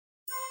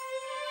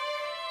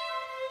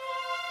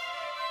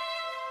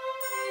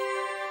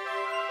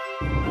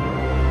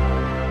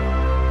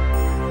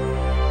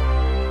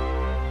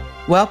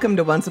Welcome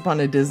to Once Upon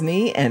a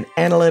Disney, an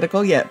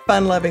analytical yet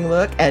fun-loving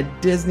look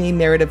at Disney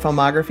narrative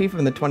filmography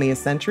from the 20th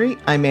century.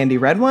 I'm Mandy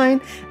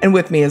Redwine, and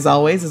with me as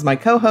always is my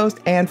co-host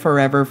and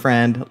forever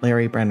friend,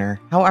 Larry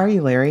Brenner. How are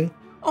you, Larry?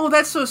 Oh,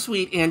 that's so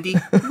sweet, Andy.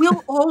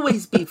 We'll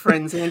always be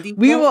friends, Andy.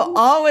 We will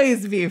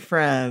always be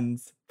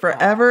friends.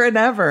 Forever and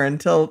ever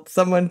until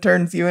someone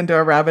turns you into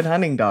a rabid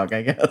hunting dog,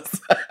 I guess.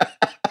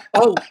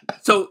 Oh,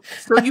 so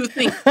you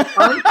think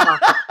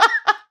I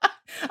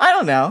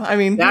don't know. I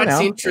mean, that's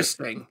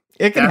interesting.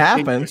 It can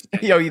happen.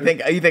 You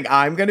think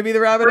I'm going to be the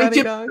rabid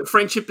hunting dog?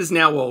 Friendship is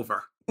now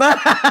over.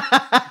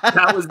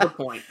 That was the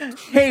point.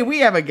 Hey, we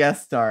have a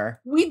guest star.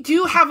 We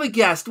do have a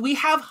guest. We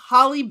have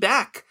Holly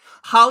Beck.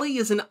 Holly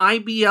is an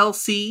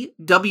IBLC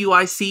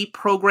WIC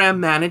program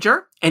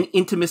manager and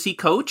intimacy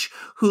coach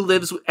who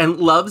lives and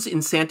loves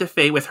in Santa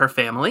Fe with her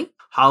family.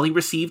 Holly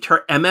received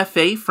her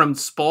MFA from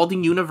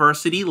Spalding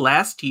University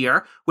last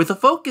year with a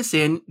focus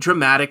in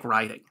dramatic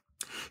writing.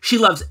 She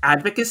loves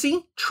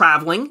advocacy,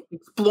 traveling,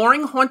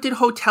 exploring haunted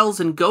hotels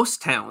and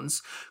ghost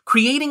towns,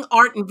 creating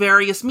art in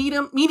various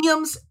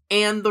mediums,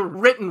 and the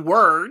written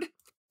word.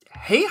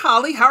 Hey,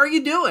 Holly, how are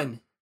you doing?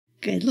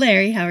 Good,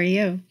 Larry. How are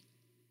you?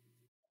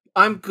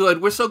 I'm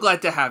good. We're so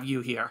glad to have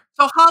you here.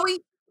 So, Holly,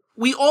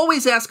 we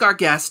always ask our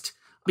guest,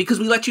 because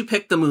we let you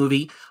pick the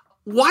movie,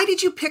 why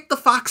did you pick The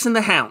Fox and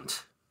the Hound?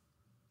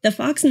 The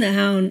Fox and the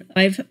Hound,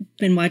 I've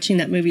been watching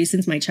that movie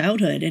since my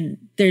childhood, and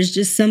there's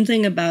just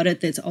something about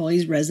it that's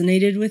always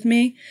resonated with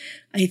me.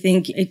 I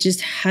think it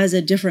just has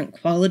a different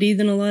quality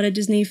than a lot of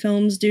Disney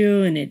films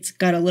do, and it's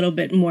got a little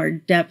bit more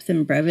depth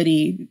and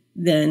brevity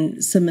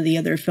than some of the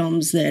other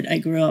films that I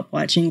grew up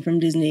watching from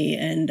Disney.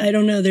 And I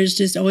don't know, there's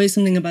just always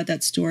something about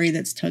that story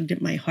that's tugged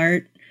at my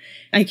heart.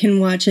 I can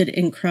watch it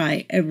and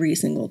cry every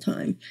single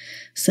time.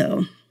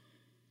 So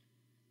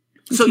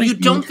you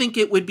don't think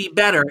it would be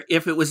better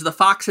if it was The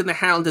Fox and the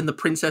Hound and The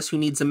Princess Who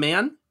Needs a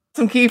Man?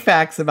 Some key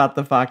facts about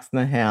The Fox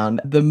and the Hound.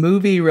 The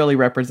movie really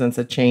represents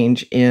a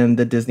change in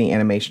the Disney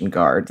animation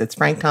guards. It's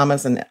Frank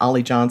Thomas and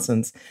Ollie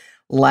Johnson's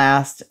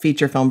last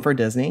feature film for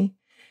Disney.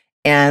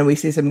 And we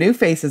see some new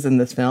faces in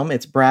this film.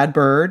 It's Brad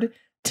Bird,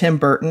 Tim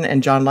Burton,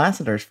 and John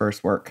Lasseter's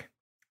first work.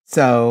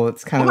 So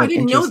it's kind of an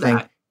interesting. I didn't know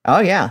that. Oh,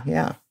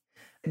 yeah.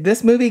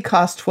 This movie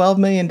cost $12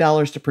 million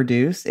to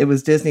produce. It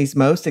was Disney's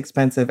most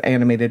expensive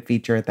animated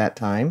feature at that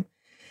time.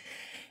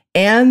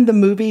 And the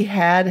movie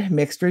had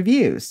mixed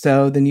reviews.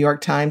 So the New York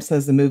Times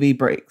says the movie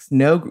breaks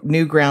no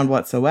new ground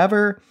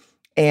whatsoever.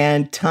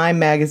 And Time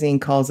magazine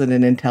calls it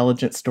an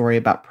intelligent story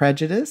about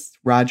prejudice.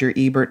 Roger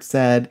Ebert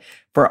said,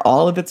 for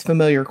all of its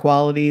familiar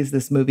qualities,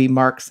 this movie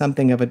marks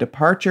something of a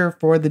departure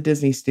for the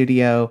Disney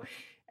studio.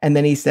 And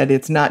then he said,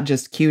 it's not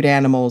just cute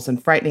animals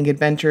and frightening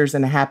adventures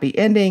and a happy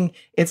ending.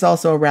 It's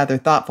also a rather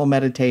thoughtful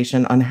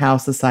meditation on how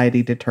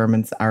society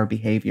determines our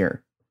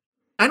behavior.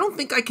 I don't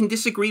think I can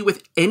disagree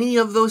with any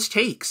of those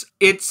takes.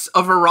 It's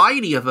a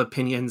variety of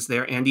opinions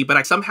there, Andy, but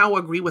I somehow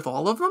agree with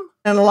all of them.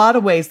 In a lot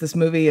of ways, this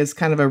movie is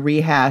kind of a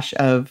rehash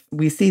of,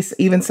 we see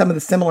even some of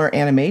the similar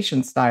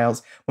animation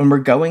styles when we're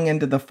going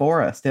into the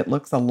forest. It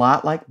looks a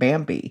lot like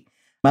Bambi.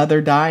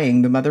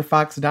 The mother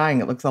fox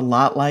dying. It looks a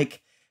lot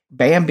like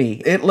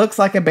Bambi. It looks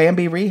like a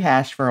Bambi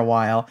rehash for a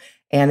while.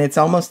 And it's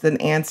almost an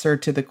answer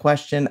to the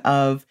question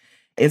of,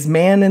 is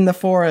man in the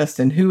forest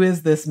and who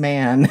is this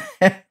man?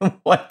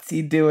 What's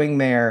he doing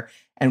there?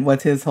 And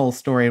what's his whole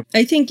story?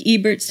 I think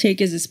Ebert's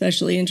take is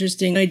especially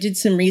interesting. I did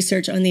some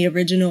research on the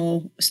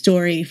original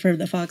story for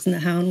The Fox and the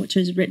Hound, which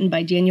was written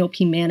by Daniel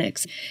P.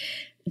 Mannix.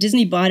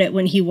 Disney bought it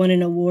when he won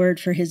an award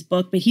for his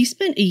book, but he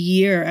spent a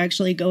year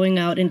actually going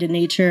out into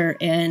nature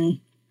and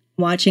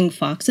watching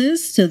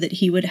foxes so that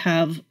he would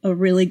have a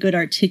really good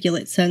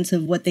articulate sense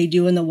of what they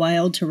do in the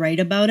wild to write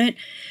about it.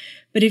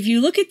 But if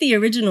you look at the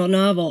original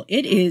novel,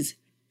 it is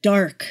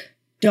dark.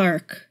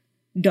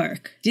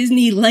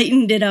 Disney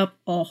lightened it up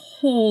a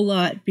whole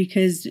lot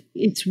because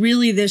it's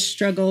really this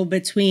struggle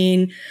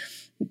between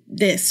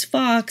this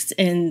fox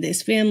and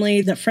this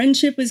family. The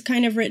friendship was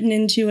kind of written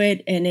into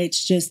it, and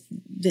it's just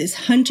this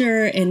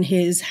hunter and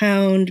his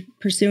hound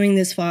pursuing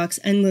this fox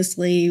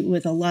endlessly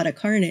with a lot of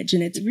carnage.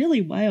 And it's really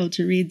wild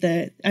to read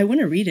I want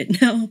to read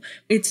it now.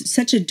 It's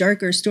such a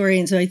darker story.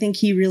 And so I think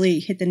he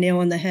really hit the nail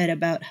on the head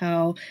about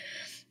how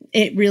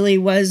it really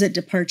was a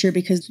departure,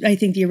 because I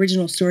think the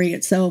original story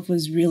itself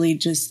was really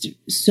just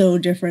so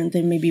different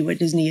than maybe what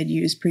Disney had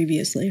used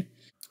previously.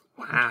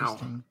 Wow.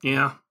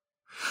 Yeah.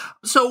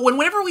 So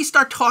whenever we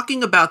start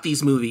talking about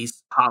these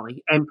movies,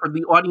 Holly, and for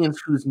the audience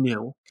who's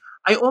new,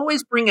 I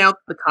always bring out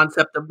the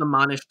concept of the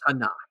Manish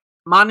Tanah.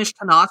 Manish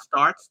Tanah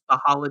starts the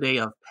holiday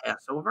of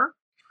Passover.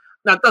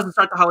 Now, it doesn't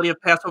start the holiday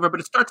of Passover, but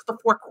it starts the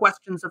 4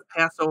 questions of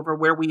Passover,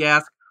 where we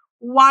ask,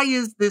 why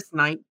is this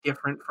night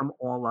different from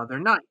all other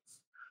nights?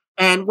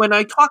 And when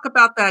I talk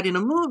about that in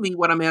a movie,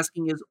 what I'm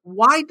asking is,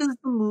 why does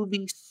the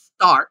movie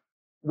start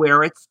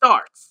where it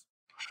starts?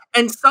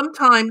 And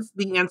sometimes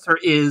the answer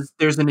is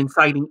there's an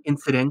inciting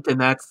incident, and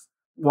that's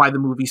why the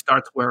movie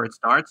starts where it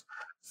starts.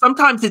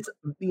 Sometimes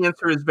the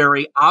answer is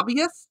very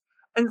obvious,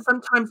 and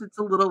sometimes it's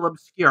a little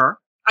obscure.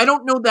 I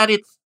don't know that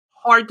it's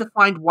hard to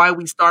find why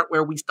we start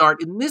where we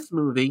start in this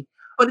movie,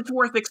 but it's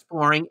worth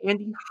exploring.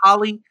 Andy,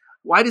 Holly,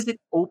 why does it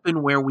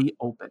open where we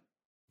open?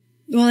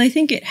 Well, I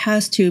think it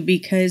has to,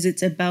 because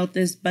it's about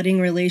this budding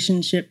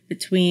relationship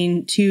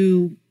between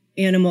two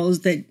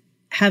animals that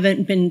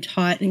haven't been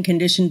taught and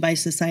conditioned by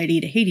society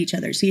to hate each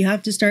other. So you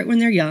have to start when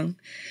they're young.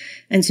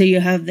 And so you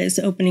have this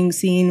opening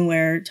scene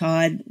where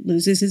Todd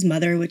loses his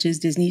mother, which is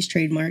Disney's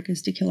trademark,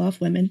 is to kill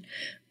off women.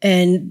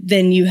 And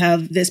then you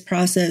have this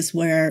process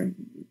where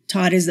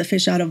Todd is the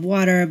fish out of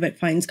water, but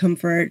finds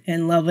comfort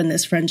and love in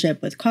this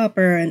friendship with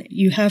Copper. And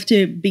you have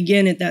to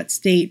begin at that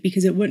state,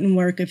 because it wouldn't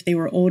work if they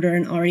were older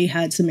and already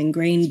had some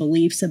ingrained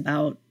beliefs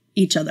about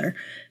each other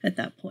at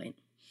that point.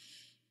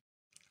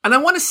 And I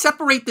want to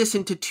separate this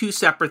into two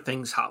separate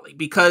things, Holly,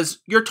 because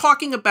you're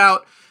talking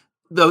about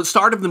the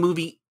start of the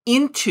movie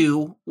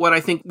into what I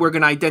think we're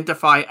going to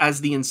identify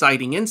as the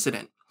inciting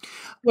incident.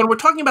 When we're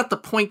talking about the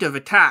point of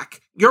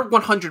attack, you're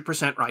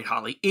 100% right,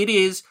 Holly. It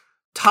is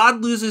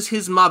Todd loses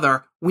his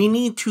mother. We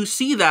need to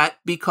see that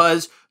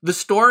because the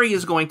story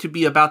is going to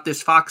be about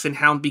this fox and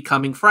hound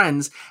becoming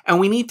friends, and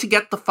we need to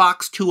get the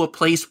fox to a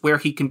place where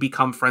he can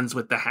become friends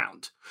with the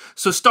hound.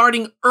 So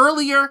starting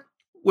earlier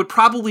would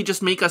probably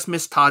just make us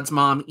miss Todd's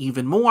mom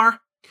even more.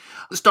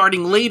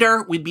 Starting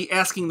later, we'd be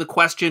asking the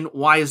question,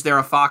 why is there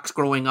a fox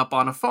growing up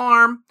on a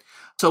farm?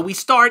 So we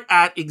start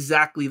at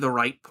exactly the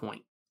right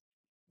point.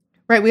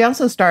 Right. We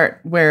also start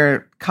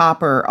where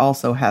Copper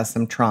also has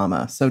some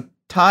trauma. So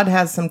Todd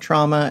has some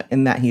trauma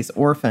in that he's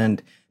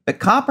orphaned, but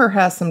Copper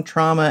has some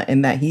trauma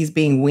in that he's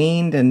being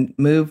weaned and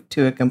moved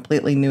to a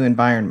completely new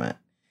environment.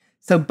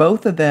 So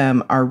both of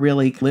them are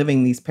really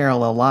living these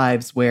parallel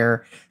lives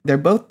where they're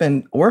both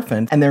been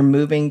orphaned and they're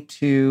moving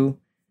to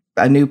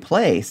a new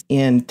place.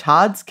 In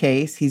Todd's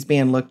case, he's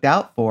being looked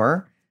out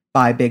for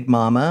by Big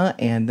Mama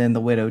and then the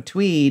widow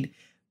Tweed.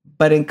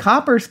 But in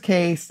Copper's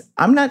case,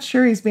 I'm not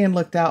sure he's being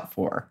looked out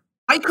for.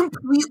 I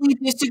completely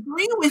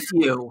disagree with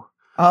you.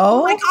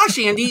 Oh my gosh,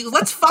 Andy,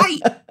 let's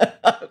fight.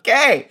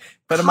 Okay,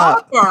 put him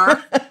up.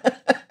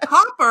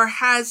 Copper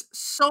has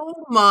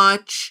so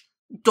much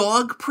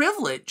dog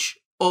privilege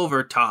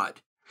over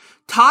Todd.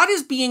 Todd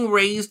is being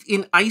raised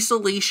in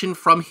isolation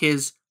from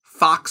his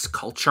fox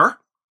culture.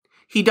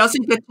 He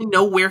doesn't get to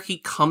know where he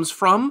comes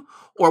from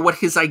or what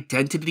his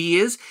identity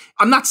is.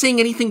 I'm not saying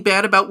anything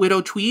bad about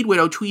Widow Tweed.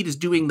 Widow Tweed is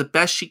doing the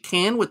best she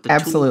can with the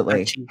tools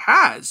that she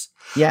has.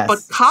 Yes. But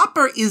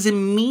Copper is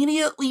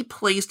immediately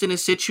placed in a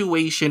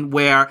situation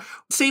where,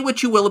 say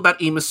what you will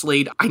about Amos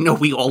Slade, I know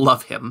we all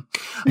love him,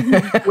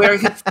 where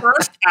his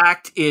first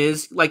act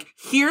is like,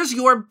 here's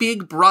your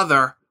big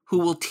brother who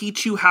will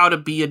teach you how to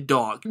be a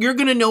dog. You're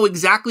going to know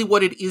exactly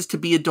what it is to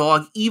be a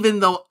dog, even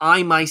though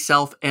I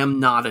myself am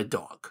not a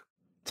dog.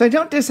 So I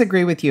don't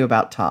disagree with you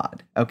about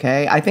Todd,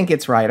 okay? I think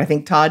it's right. I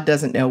think Todd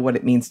doesn't know what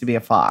it means to be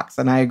a fox,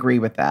 and I agree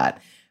with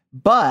that.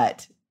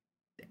 But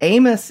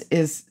Amos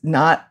is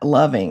not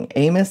loving.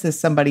 Amos is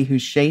somebody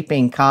who's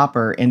shaping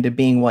Copper into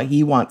being what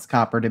he wants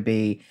Copper to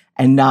be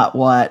and not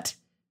what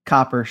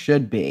Copper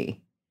should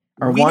be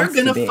or wants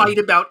to be. We're going to fight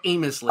about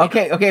Amos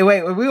later. Okay,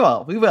 wait,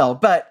 we will.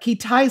 But he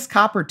ties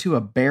Copper to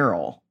a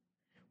barrel,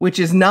 which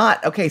is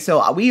not, okay,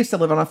 so we used to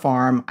live on a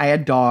farm. I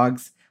had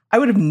dogs. I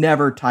would have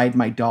never tied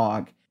my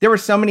dog. There were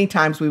so many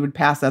times we would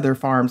pass other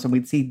farms and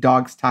we'd see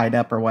dogs tied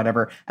up or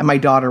whatever. And my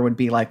daughter would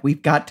be like,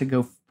 we've got to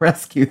go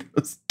rescue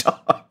those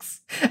dogs.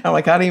 I'm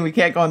like, honey, we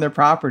can't go on their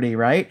property,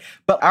 right?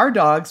 But our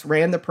dogs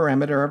ran the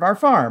perimeter of our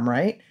farm,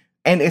 right?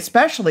 And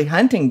especially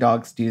hunting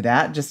dogs do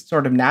that just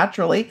sort of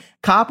naturally.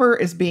 Copper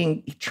is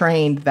being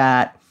trained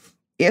that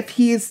if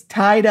he's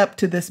tied up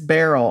to this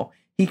barrel,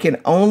 he can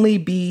only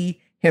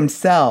be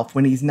himself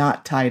when he's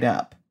not tied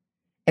up.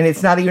 And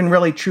it's not even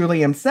really truly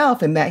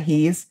himself in that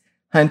he's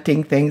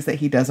hunting things that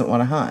he doesn't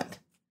want to hunt.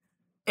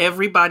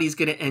 Everybody's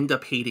going to end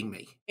up hating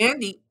me.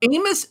 Andy,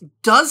 Amos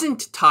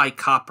doesn't tie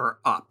Copper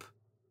up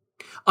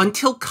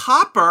until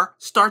Copper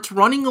starts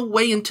running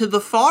away into the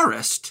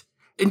forest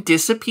and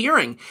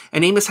disappearing.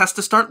 And Amos has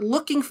to start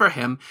looking for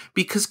him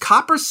because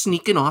Copper's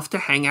sneaking off to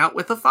hang out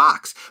with a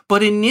fox.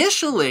 But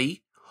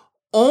initially,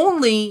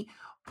 only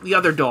the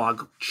other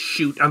dog,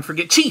 Chief.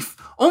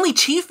 Only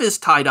Chief is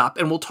tied up,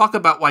 and we'll talk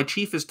about why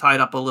Chief is tied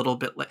up a little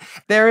bit later.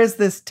 There is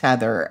this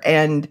tether,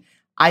 and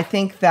I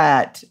think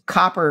that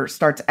Copper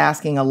starts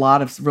asking a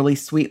lot of really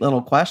sweet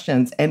little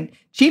questions, and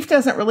Chief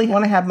doesn't really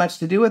want to have much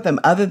to do with them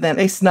other than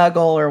they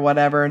snuggle or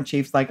whatever, and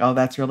Chief's like, oh,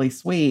 that's really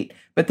sweet.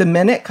 But the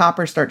minute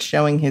Copper starts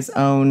showing his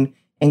own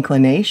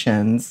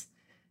inclinations,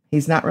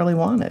 he's not really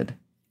wanted.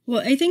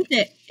 Well, I think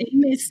that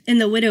Amos and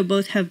the widow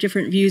both have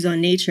different views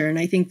on nature, and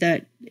I think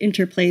that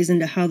interplays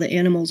into how the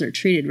animals are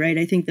treated, right?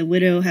 I think the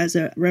widow has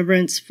a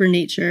reverence for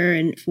nature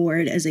and for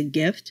it as a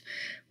gift,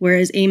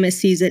 whereas Amos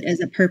sees it as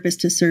a purpose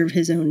to serve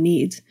his own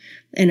needs.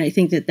 And I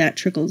think that that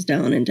trickles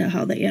down into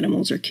how the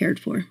animals are cared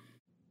for.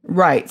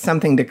 Right,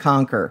 something to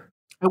conquer.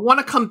 I want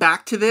to come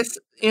back to this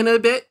in a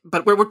bit,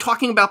 but we're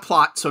talking about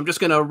plot, so I'm just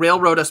going to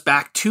railroad us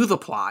back to the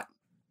plot.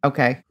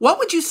 Okay. What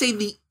would you say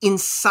the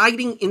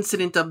inciting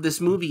incident of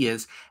this movie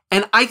is?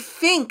 And I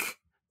think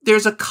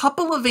there's a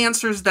couple of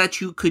answers that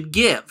you could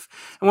give.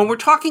 And when we're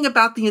talking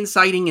about the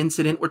inciting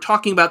incident, we're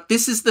talking about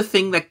this is the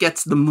thing that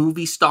gets the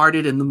movie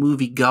started and the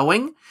movie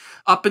going.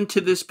 Up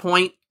until this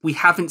point, we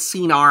haven't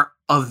seen our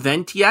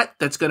event yet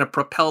that's going to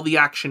propel the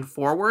action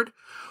forward.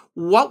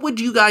 What would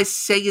you guys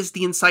say is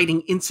the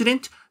inciting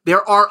incident?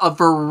 There are a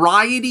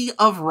variety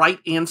of right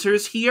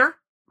answers here.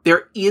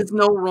 There is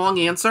no wrong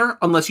answer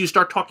unless you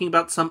start talking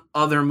about some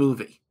other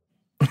movie.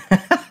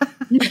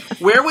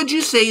 Where would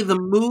you say the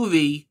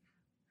movie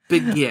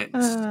begins?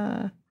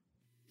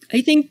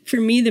 I think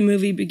for me, the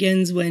movie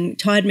begins when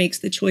Todd makes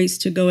the choice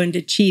to go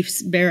into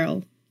Chief's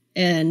barrel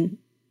and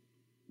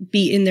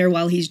be in there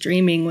while he's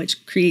dreaming,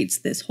 which creates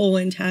this whole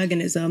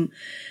antagonism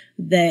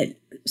that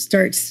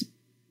starts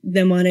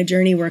them on a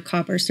journey where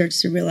Copper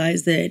starts to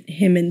realize that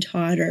him and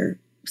Todd are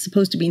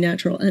supposed to be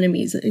natural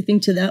enemies. I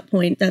think to that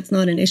point, that's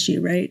not an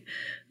issue, right?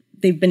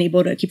 They've been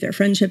able to keep their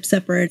friendship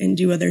separate and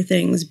do other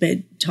things, but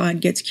Todd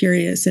gets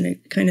curious and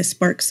it kind of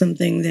sparks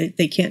something that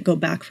they can't go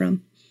back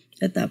from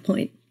at that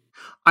point.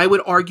 I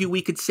would argue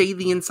we could say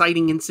the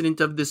inciting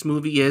incident of this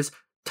movie is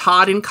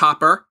Todd and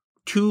Copper,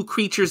 two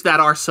creatures that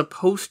are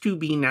supposed to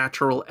be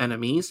natural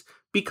enemies,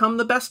 become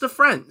the best of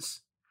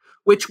friends,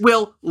 which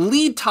will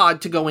lead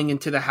Todd to going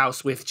into the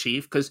house with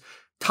Chief, because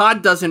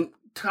Todd doesn't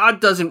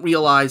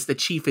realize that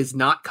Chief is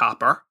not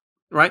Copper,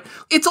 right?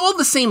 It's all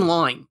the same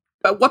line.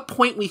 At what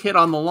point we hit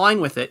on the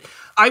line with it,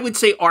 I would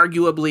say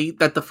arguably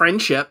that the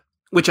friendship,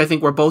 which I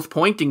think we're both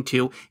pointing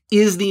to,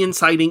 is the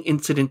inciting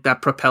incident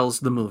that propels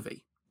the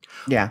movie.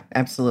 Yeah,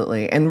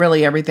 absolutely. And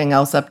really everything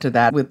else up to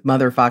that, with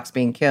Mother Fox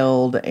being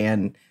killed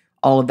and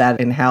all of that,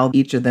 and how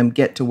each of them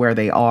get to where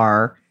they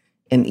are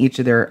in each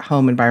of their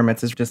home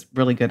environments, is just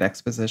really good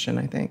exposition,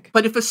 I think.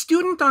 But if a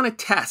student on a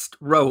test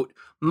wrote,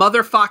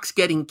 Mother Fox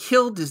getting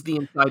killed is the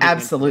inciting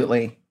Absolutely.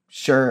 incident,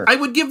 Sure. I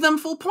would give them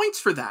full points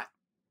for that.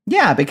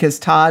 Yeah, because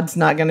Todd's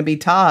not going to be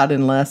Todd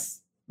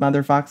unless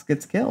Mother Fox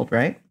gets killed,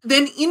 right?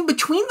 Then in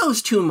between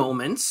those two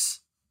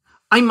moments,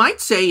 I might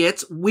say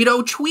it's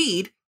Widow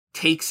Tweed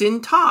takes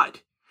in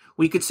Todd.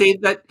 We could say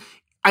that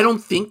I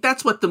don't think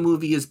that's what the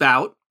movie is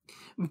about,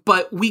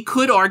 but we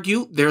could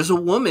argue there's a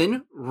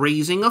woman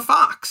raising a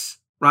fox,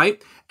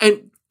 right?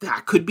 And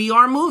that could be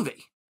our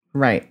movie.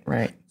 Right.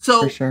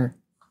 So for sure.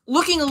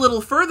 Looking a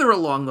little further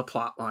along the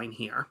plot line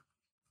here,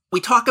 we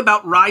talk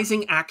about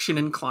rising action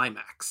and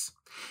climax.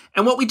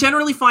 And what we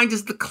generally find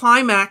is the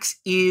climax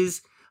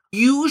is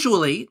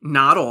usually,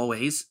 not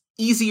always,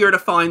 easier to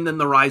find than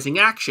the rising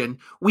action.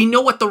 We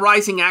know what the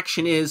rising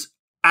action is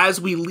as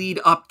we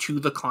lead up to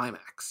the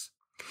climax.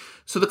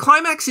 So the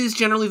climax is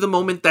generally the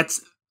moment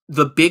that's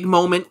the big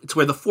moment. It's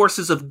where the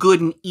forces of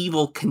good and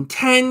evil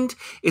contend.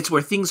 It's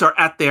where things are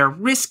at their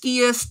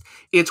riskiest.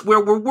 It's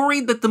where we're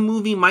worried that the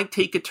movie might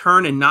take a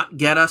turn and not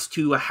get us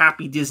to a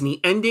happy Disney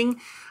ending.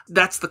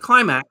 That's the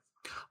climax.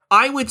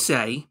 I would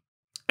say,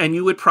 and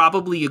you would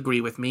probably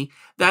agree with me,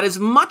 that as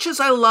much as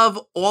I love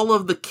all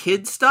of the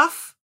kid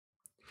stuff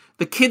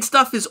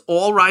is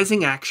all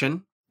rising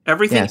action.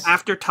 Everything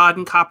after Todd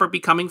and Copper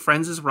becoming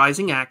friends is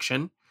rising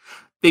action.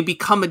 They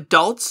become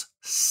adults,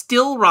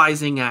 still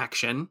rising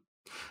action.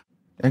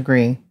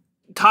 Agree.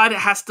 Todd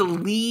has to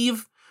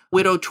leave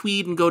Widow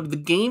Tweed and go to the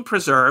game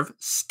preserve,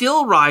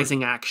 still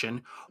rising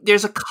action.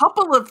 There's a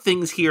couple of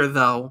things here,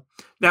 though,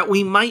 that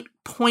we might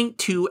point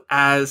to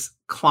as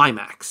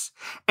climax.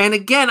 And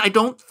again, I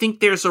don't think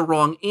there's a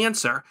wrong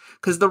answer,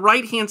 because the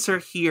right answer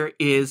here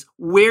is,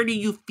 where do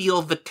you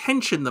feel the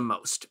tension the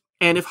most?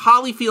 And if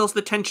Holly feels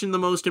the tension the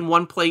most in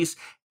one place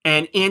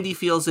and Andy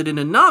feels it in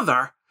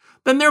another,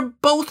 then they're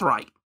both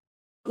right.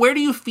 Where do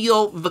you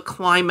feel the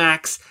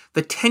climax,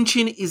 the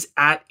tension is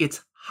at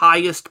its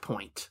highest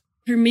point?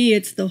 For me,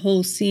 it's the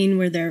whole scene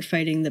where they're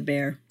fighting the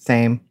bear.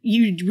 Same.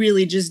 You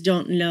really just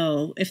don't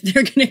know if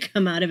they're going to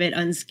come out of it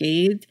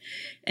unscathed,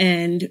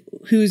 and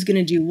who's going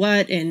to do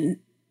what, and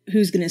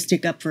who's going to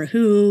stick up for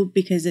who,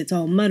 because it's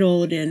all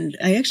muddled. And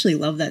I actually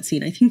love that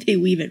scene. I think they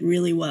weave it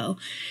really well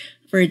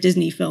for a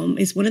Disney film.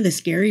 It's one of the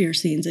scarier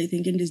scenes, I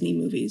think, in Disney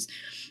movies.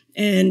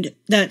 And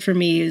that for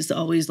me is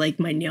always like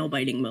my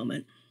nail-biting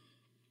moment.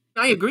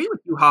 I agree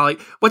with you, Holly.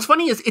 What's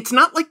funny is it's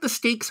not like the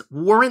stakes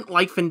weren't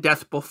life and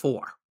death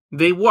before.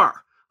 They were.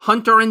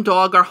 Hunter and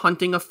Dog are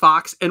hunting a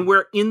fox, and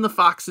we're in the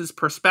fox's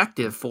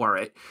perspective for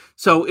it.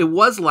 So it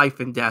was life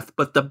and death,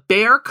 but the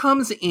bear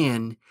comes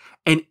in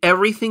and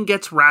everything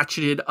gets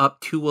ratcheted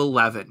up to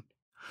 11.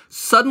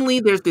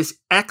 Suddenly there's this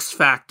X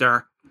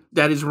factor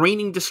that is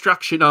raining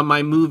destruction on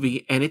my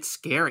movie, and it's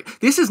scary.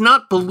 This is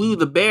not Baloo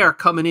the bear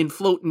coming in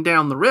floating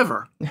down the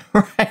river.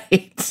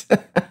 Right.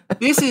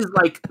 This is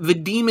like the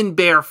demon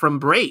bear from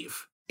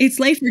Brave. It's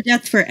life or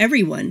death for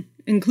everyone,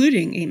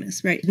 including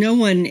Amos, right? No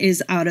one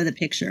is out of the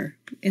picture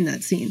in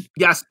that scene.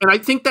 Yes, and I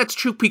think that's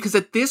true because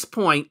at this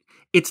point,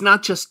 it's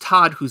not just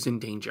Todd who's in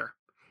danger.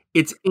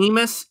 It's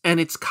Amos, and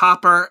it's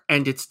Copper,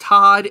 and it's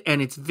Todd,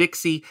 and it's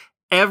Vixie.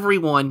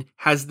 Everyone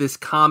has this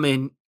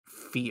common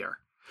fear.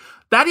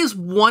 That is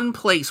one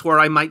place where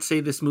I might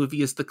say this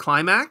movie is the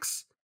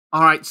climax.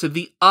 All right, so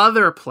the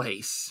other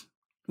place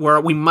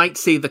where we might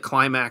say the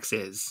climax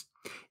is,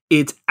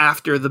 it's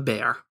after the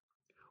bear.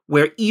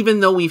 where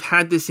even though we've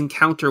had this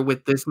encounter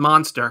with this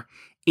monster,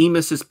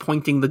 Amos is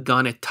pointing the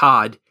gun at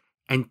Todd,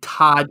 and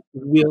Todd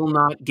will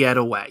not get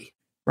away.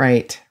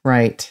 Right,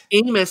 right.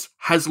 Amos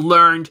has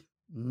learned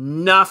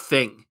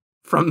nothing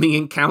from the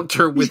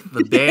encounter with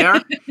the bear.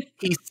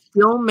 He's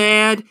still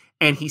mad,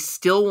 and he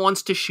still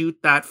wants to shoot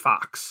that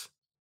fox.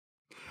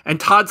 And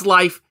Todd's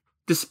life,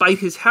 despite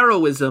his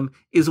heroism,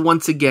 is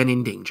once again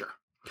in danger.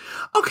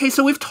 Okay,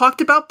 so we've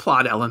talked about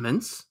plot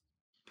elements.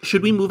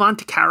 Should we move on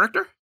to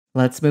character?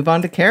 Let's move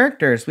on to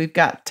characters. We've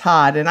got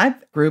Todd, and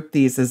I've grouped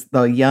these as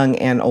the young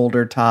and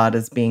older Todd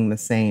as being the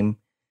same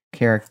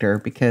character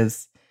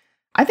because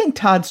I think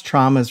Todd's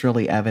trauma is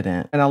really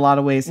evident in a lot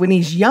of ways. When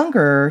he's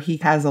younger, he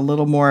has a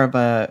little more of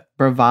a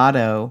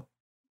bravado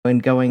when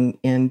going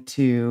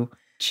into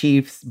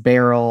Chief's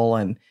barrel,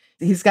 and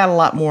he's got a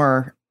lot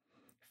more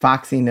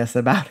foxiness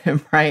about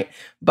him, right?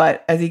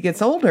 But as he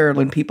gets older,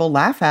 when people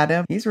laugh at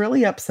him, he's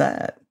really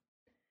upset.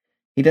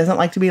 He doesn't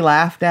like to be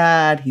laughed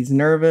at. He's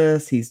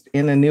nervous. He's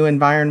in a new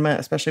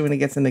environment, especially when he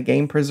gets into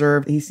Game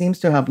Preserve. He seems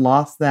to have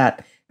lost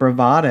that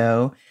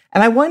bravado.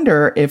 And I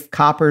wonder if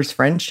Copper's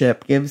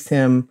friendship gives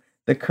him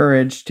the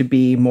courage to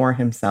be more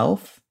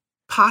himself.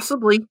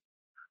 Possibly.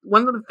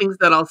 One of the things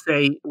that I'll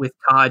say with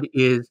Todd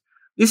is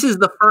this is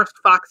the first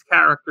Fox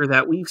character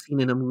that we've seen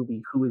in a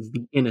movie who is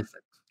the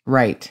innocent.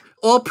 Right.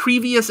 All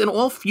previous and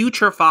all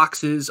future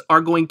Foxes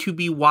are going to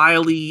be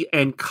wily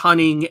and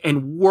cunning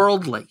and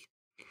worldly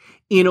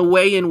in a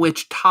way in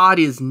which Todd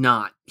is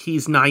not.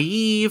 He's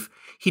naive.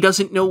 He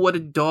doesn't know what a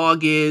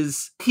dog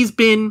is. He's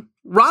been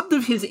robbed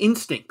of his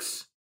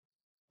instincts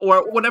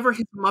or whatever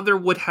his mother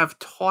would have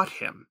taught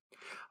him,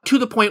 to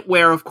the point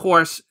where, of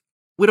course,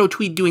 Widow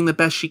Tweed doing the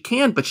best she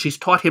can, but she's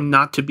taught him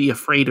not to be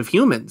afraid of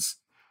humans.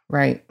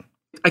 Right.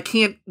 I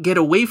can't get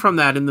away from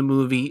that in the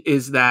movie,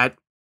 is that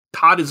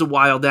Todd is a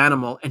wild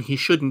animal and he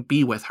shouldn't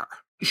be with her.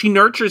 She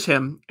nurtures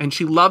him and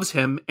she loves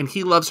him and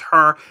he loves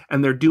her,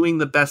 and they're doing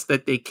the best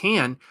that they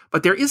can.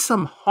 But there is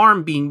some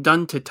harm being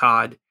done to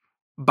Todd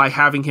by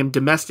having him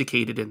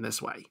domesticated in this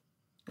way.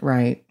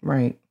 Right,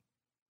 right.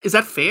 Is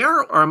that fair,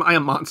 or am I a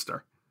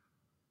monster?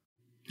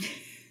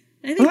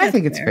 I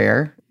think it's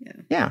fair.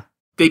 Yeah.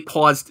 They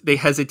paused. They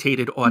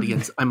hesitated,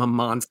 audience. I'm a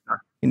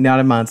monster. You're not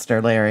a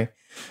monster, Larry.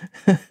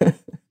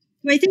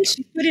 I think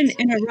she's put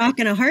in a rock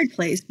and a hard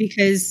place,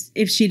 because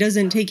if she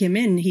doesn't take him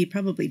in, he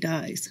probably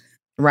dies.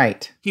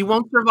 Right. He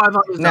won't survive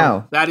on his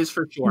own. That is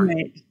for sure.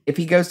 Right. If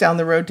he goes down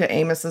the road to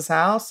Amos's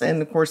house,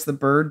 and of course the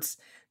birds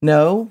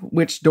know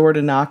which door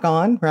to knock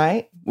on,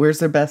 right? Where's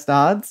their best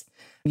odds?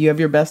 You have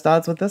your best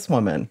odds with this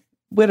woman.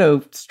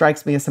 Widow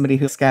strikes me as somebody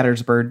who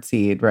scatters bird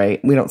seed, right?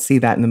 We don't see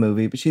that in the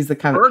movie, but she's the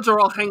kind Birds are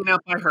all hanging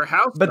out by her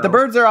house. But the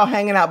birds are all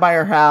hanging out by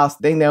her house.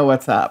 They know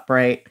what's up,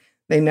 right?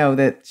 They know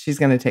that she's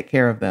going to take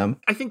care of them.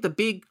 I think the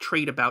big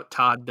trait about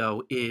Todd,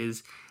 though,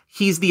 is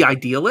he's the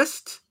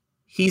idealist.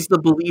 He's the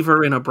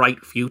believer in a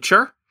bright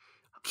future.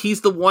 He's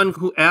the one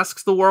who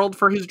asks the world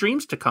for his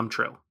dreams to come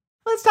true.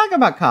 Let's talk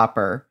about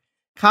Copper.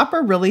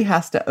 Copper really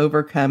has to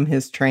overcome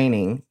his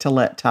training to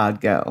let Todd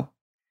go.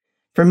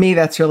 For me,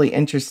 that's really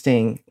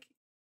interesting.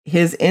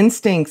 His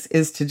instincts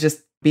is to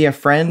just be a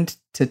friend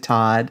to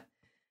Todd.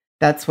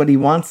 That's what he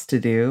wants to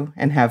do,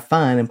 and have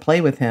fun and play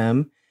with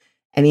him.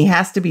 And he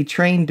has to be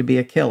trained to be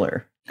a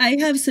killer. I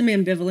have some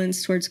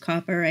ambivalence towards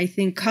Copper. I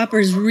think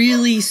Copper's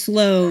really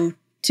slow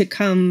to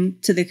come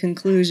to the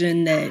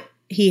conclusion that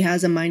he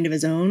has a mind of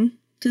his own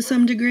to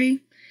some degree.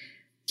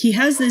 He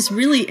has this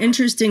really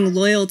interesting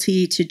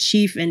loyalty to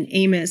Chief and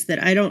Amos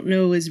that I don't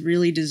know is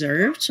really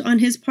deserved on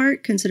his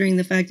part, considering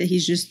the fact that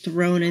he's just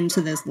thrown into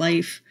this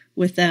life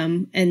with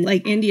them. And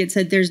like Andy had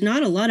said, there's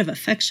not a lot of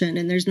affection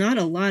and there's not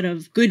a lot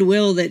of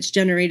goodwill that's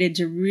generated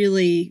to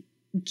really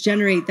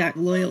generate that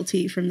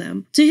loyalty from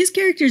them. So his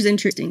character is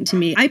interesting to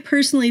me. I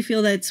personally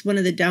feel that's one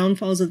of the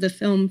downfalls of the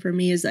film for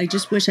me, is I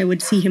just wish I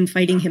would see him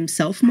fighting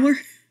himself more,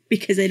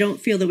 because I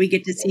don't feel that we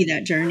get to see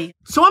that journey.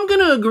 So I'm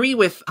going to agree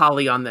with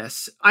Holly on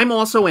this. I'm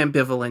also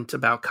ambivalent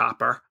about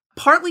Copper,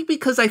 partly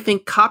because I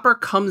think Copper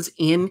comes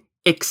in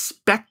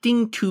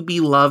expecting to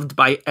be loved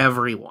by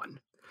everyone.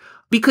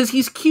 Because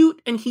he's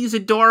cute and he's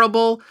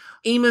adorable.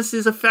 Amos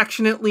is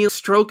affectionately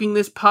stroking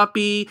this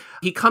puppy.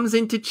 He comes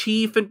into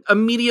Chief and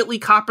immediately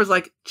Copper's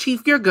like,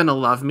 Chief, you're going to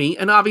love me.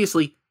 And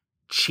obviously,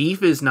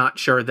 Chief is not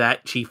sure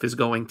that Chief is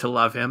going to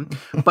love him.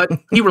 But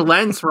he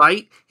relents,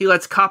 right? He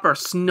lets Copper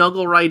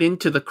snuggle right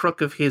into the crook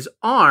of his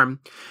arm.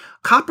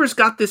 Copper's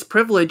got this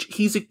privilege.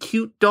 He's a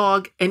cute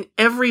dog, and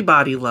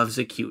everybody loves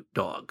a cute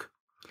dog.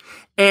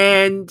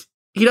 And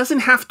he doesn't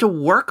have to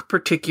work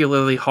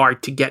particularly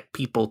hard to get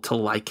people to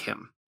like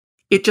him.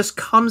 It just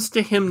comes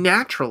to him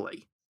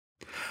naturally.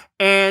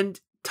 And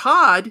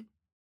Todd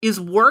is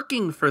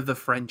working for the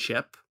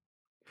friendship.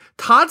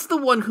 Todd's the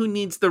one who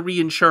needs the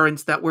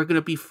reinsurance that we're going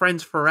to be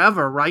friends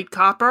forever, right,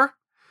 Copper?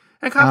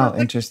 And Copper,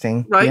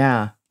 interesting. Right?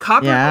 Yeah.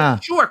 Copper,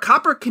 sure,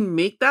 Copper can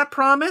make that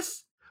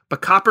promise,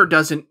 but Copper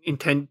doesn't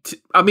intend to,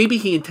 maybe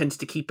he intends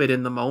to keep it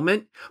in the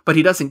moment, but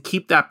he doesn't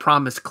keep that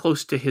promise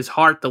close to his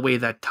heart the way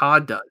that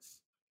Todd does.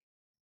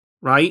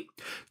 right?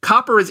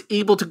 Copper is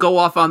able to go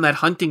off on that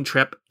hunting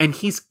trip, and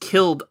he's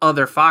killed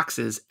other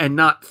foxes and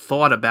not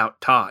thought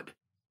about Todd.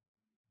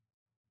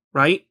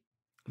 Right?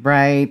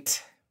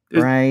 Right.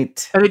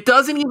 Right. And it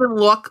doesn't even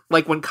look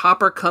like when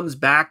Copper comes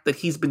back that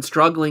he's been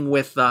struggling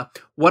with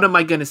what am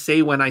I going to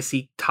say when I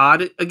see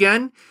Todd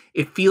again?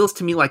 It feels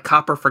to me like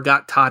Copper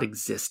forgot Todd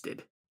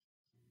existed.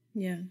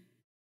 Yeah.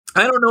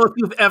 I don't know if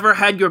you've ever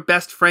had your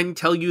best friend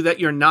tell you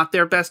that you're not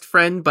their best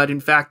friend, but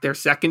in fact, their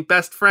second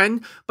best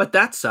friend, but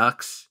that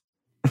sucks.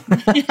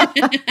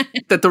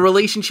 That the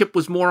relationship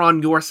was more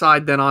on your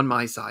side than on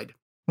my side.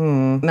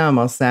 Now I'm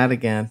all sad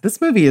again. This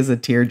movie is a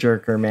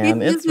tearjerker,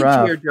 man. It's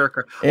rough. It is a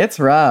tearjerker. It's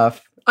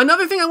rough.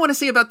 Another thing I want to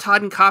say about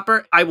Todd and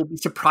Copper, I will be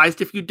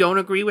surprised if you don't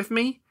agree with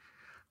me.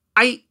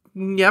 I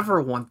never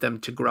want them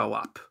to grow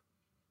up.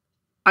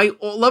 I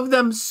love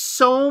them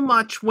so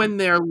much when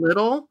they're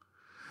little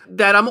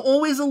that I'm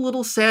always a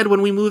little sad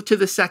when we move to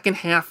the second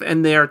half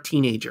and they're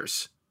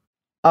teenagers.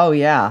 Oh,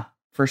 yeah,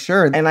 for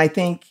sure. And I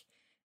think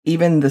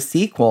even the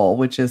sequel,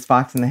 which is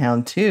Fox and the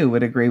Hound 2,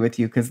 would agree with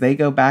you because they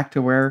go back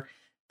to where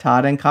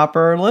Todd and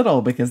Copper are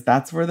little because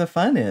that's where the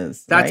fun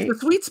is. That's the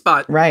sweet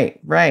spot. Right.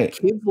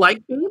 Kids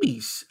like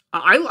babies.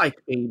 I like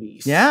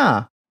babies.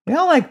 Yeah, we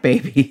all like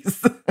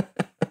babies.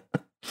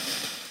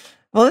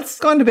 Well, let's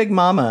go on to Big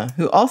Mama,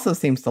 who also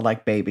seems to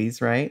like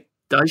babies, right?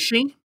 Does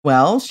she?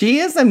 Well, she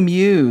is a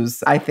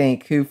muse, I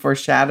think, who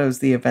foreshadows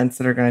the events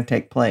that are going to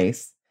take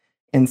place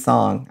in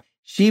song.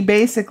 She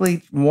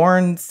basically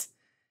warns,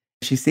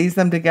 she sees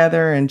them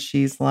together and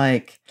she's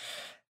like,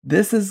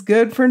 this is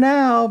good for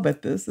now,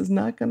 but this is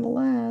not going to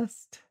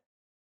last.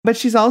 But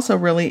she's also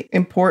really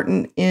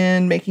important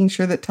in making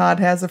sure that Todd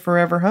has a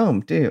forever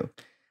home, too.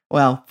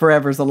 Well,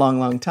 forever's a long,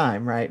 long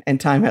time, right?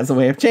 And time has a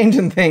way of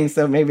changing things.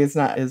 So maybe it's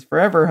not his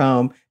forever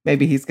home.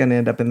 Maybe he's going to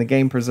end up in the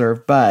game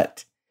preserve.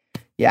 But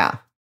yeah,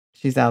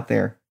 she's out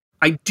there.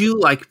 I do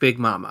like Big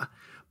Mama.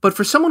 But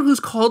for someone who's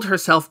called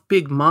herself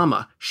Big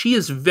Mama, she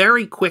is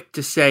very quick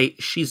to say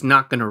she's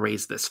not going to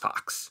raise this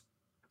fox.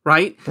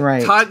 Right?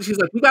 Todd, she's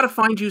like, we got to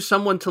find you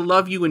someone to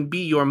love you and be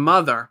your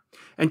mother.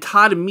 And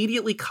Todd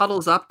immediately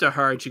cuddles up to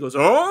her and she goes,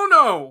 oh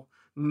no,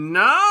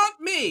 not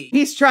me.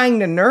 He's trying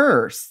to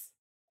nurse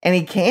and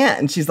he can't.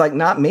 And she's like,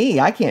 not me.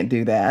 I can't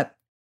do that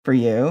for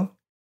you.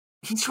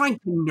 He's trying to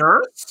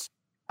nurse?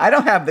 I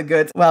don't have the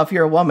goods. Well, if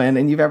you're a woman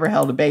and you've ever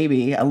held a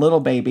baby, a little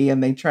baby,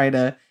 and they try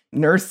to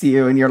nurse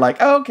you and you're like,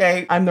 oh,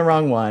 okay, I'm the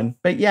wrong one.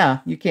 But yeah,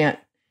 you can't.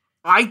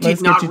 I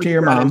did not read to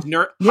your mom.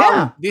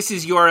 Yeah. This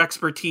is your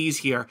expertise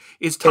here.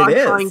 Is Todd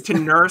trying to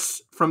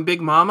nurse from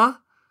Big Mama?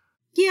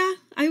 Yeah,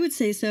 I would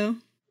say so.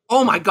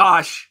 Oh my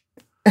gosh.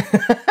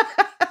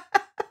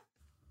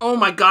 Oh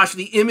my gosh,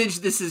 the image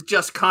this has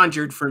just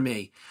conjured for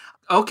me.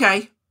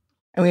 Okay.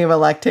 And we have a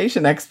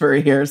lactation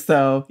expert here,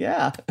 so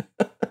yeah.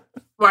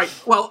 Right.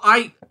 Well,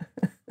 I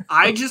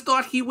just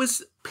thought he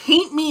was,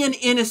 paint me an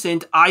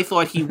innocent, I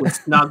thought he was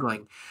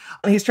snuggling.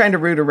 He's trying to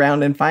root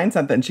around and find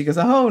something. She goes,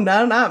 oh,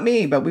 no, not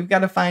me, but we've got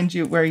to find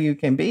you where you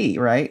can be,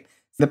 right?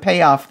 The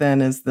payoff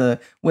then is the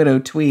Widow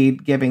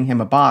Tweed giving him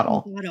a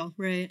bottle.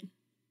 Right.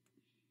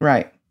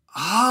 Right.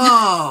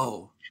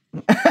 Oh.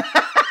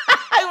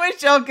 I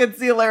wish y'all could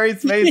see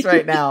Larry's face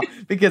right now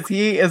because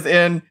he is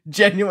in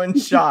genuine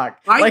shock.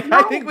 I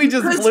think we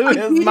just blew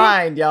his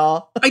mind,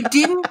 y'all. I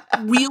didn't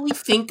really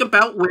think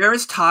about where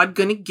is Todd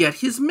going to get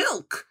his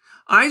milk.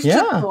 I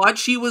just thought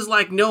she was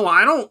like, no,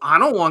 I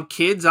don't want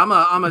kids. I'm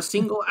a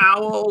single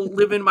owl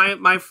living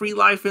my free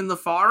life in the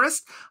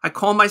forest. I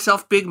call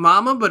myself Big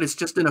Mama, but it's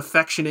just an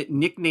affectionate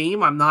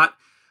nickname. I'm not.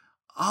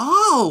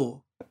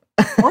 Oh,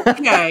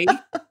 okay.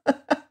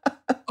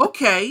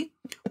 Okay.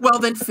 Well,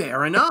 then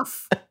fair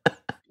enough.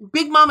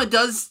 Big Mama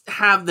does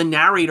have the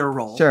narrator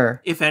role.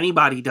 Sure. If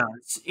anybody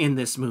does in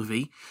this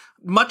movie,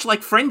 much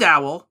like Friend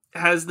Owl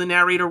has the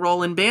narrator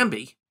role in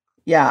Bambi.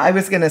 Yeah, I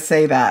was going to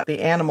say that.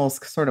 The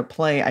animals sort of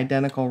play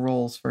identical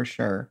roles for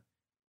sure.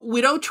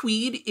 Widow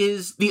Tweed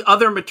is the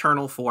other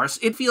maternal force.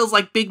 It feels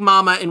like Big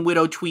Mama and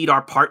Widow Tweed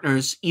are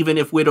partners, even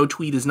if Widow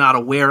Tweed is not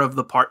aware of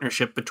the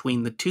partnership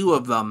between the two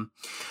of them.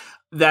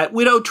 That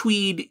Widow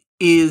Tweed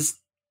is,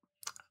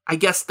 I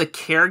guess, the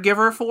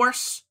caregiver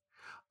force,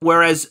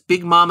 whereas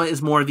Big Mama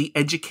is more the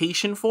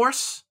education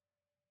force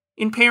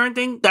in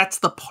parenting. That's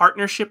the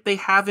partnership they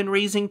have in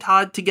raising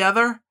Todd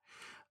together.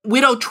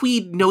 Widow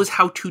Tweed knows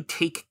how to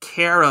take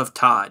care of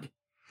Todd,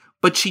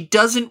 but she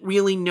doesn't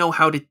really know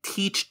how to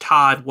teach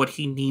Todd what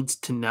he needs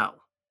to know.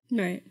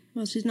 Right.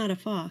 Well, she's not a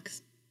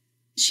fox.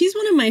 She's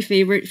one of my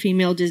favorite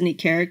female Disney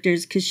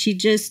characters because she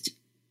just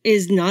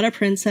is not a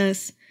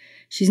princess.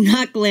 She's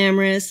not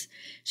glamorous.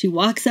 She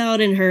walks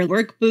out in her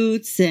work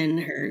boots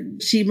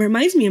she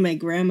reminds me of my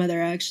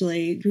grandmother,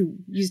 actually, who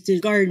used to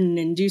garden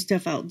and do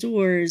stuff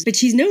outdoors. But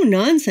she's no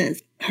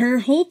nonsense. Her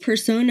whole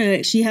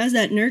persona, she has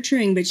that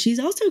nurturing, but she's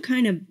also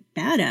kind of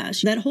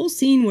badass. That whole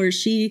scene where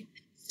she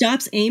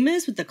stops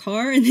Amos with the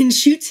car and then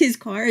shoots his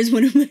car is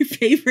one of my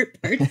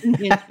favorite parts in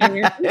the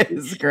entire movie.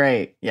 It's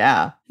great.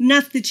 Yeah.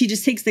 Not that she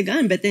just takes the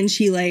gun, but then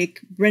she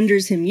like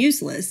renders him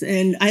useless.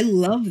 And I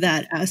love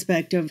that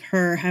aspect of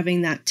her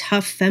having that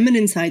tough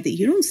feminine side that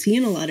you don't see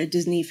in a lot of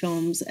Disney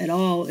films at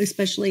all,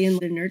 especially in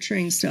the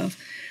nurturing stuff.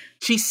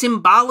 She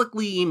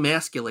symbolically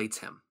emasculates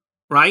him,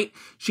 right?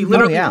 She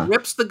literally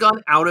rips the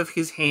gun out of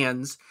his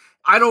hands.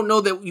 I don't know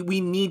that we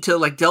need to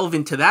like delve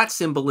into that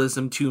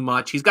symbolism too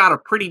much. He's got a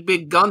pretty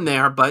big gun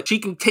there, but she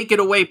can take it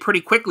away pretty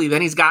quickly.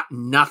 Then he's got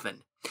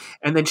nothing.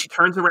 And then she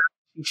turns around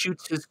and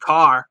shoots his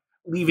car,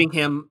 leaving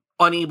him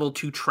unable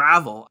to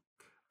travel.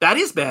 That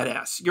is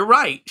badass. You're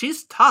right.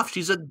 She's tough.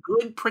 She's a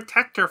good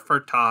protector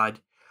for Todd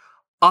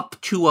up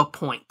to a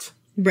point.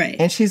 Right.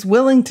 And she's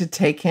willing to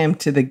take him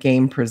to the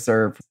game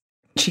preserve.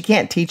 She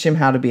can't teach him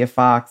how to be a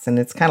fox. And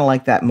it's kind of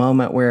like that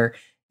moment where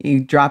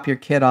you drop your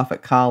kid off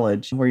at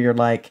college where you're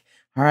like,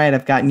 all right,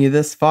 I've gotten you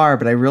this far,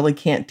 but I really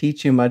can't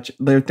teach you much.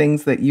 There are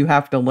things that you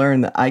have to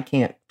learn that I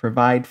can't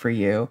provide for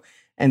you.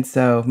 And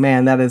so,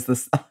 man, that is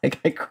this, like,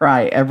 I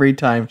cry every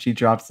time she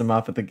drops him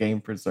off at the game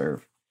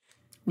preserve.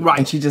 Right.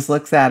 And she just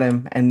looks at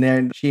him and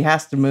then she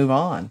has to move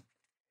on.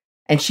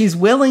 And she's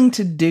willing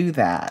to do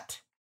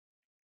that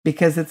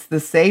because it's the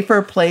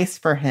safer place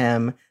for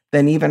him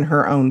than even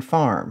her own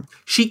farm.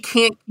 She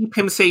can't keep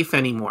him safe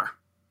anymore.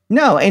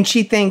 No, and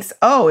she thinks,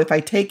 oh, if I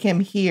take him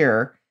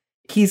here,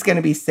 he's going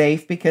to be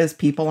safe because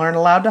people aren't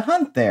allowed to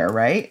hunt there,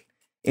 right?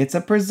 It's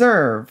a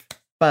preserve,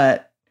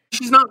 but...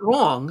 She's not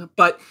wrong,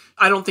 but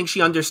I don't think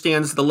she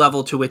understands the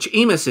level to which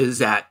Amos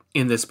is at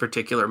in this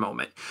particular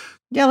moment.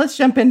 Yeah, let's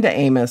jump into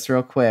Amos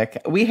real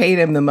quick. We hate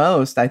him the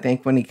most, I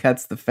think, when he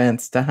cuts the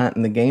fence to hunt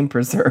in the game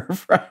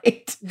preserve,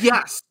 right?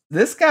 Yes.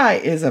 This guy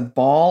is a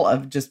ball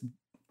of just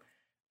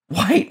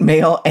white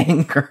male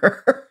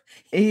anger.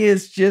 He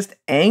is just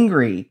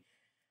angry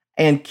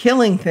and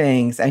killing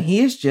things, and he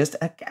is just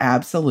an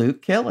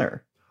absolute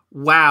killer.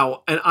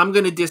 Wow, and I'm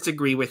going to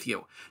disagree with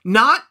you.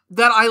 Not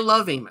that I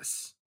love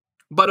Amos,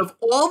 but of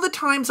all the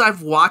times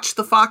I've watched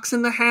The Fox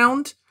and the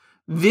Hound,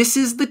 this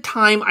is the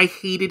time I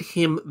hated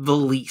him the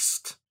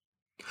least.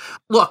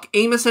 Look,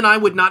 Amos and I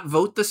would not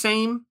vote the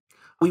same.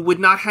 We would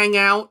not hang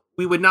out.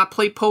 We would not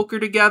play poker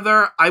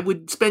together. I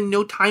would spend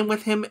no time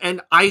with him,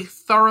 and I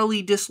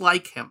thoroughly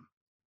dislike him.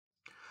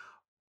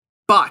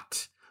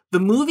 But the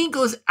movie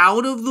goes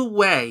out of the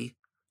way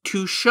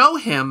to show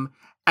him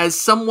as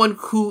someone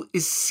who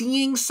is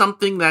seeing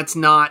something that's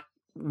not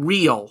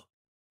real,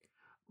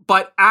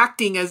 but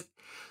acting as...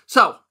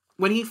 So,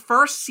 when he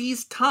first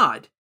sees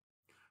Todd,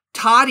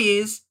 Todd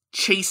is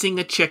chasing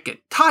a chicken.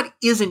 Todd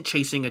isn't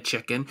chasing a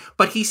chicken,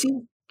 but he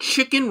sees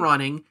chicken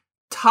running,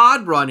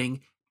 Todd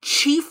running,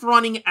 Chief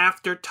running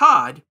after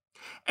Todd,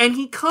 and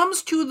he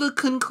comes to the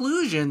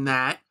conclusion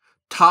that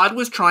Todd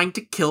was trying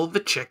to kill the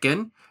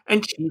chicken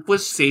and Chief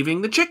was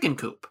saving the chicken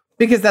coop.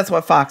 Because that's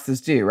what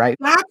foxes do, right?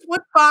 That's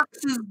what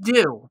foxes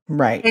do.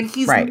 Right. And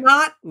he's right.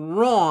 not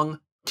wrong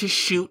to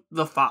shoot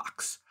the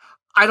fox.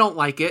 I don't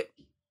like it.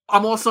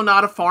 I'm also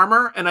not a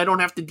farmer, and I don't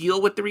have to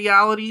deal with the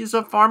realities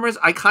of farmers.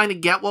 I kind of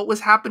get what was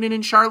happening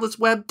in Charlotte's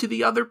Web to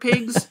the other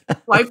pigs.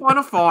 Life on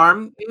a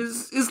farm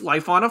is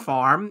life on a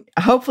farm.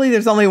 Hopefully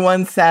there's only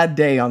one sad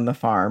day on the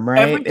farm,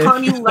 right? Every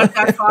time you let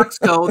that fox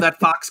go, that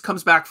fox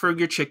comes back for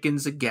your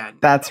chickens again.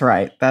 That's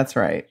right. That's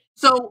right.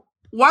 So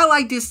while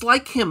I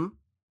dislike him,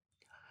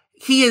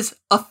 he is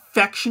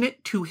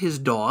affectionate to his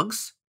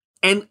dogs,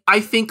 and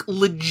I think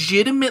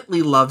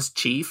legitimately loves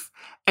Chief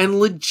and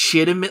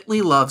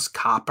legitimately loves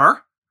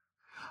Copper,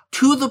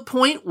 to the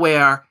point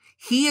where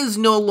he is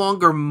no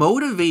longer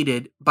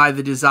motivated by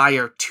the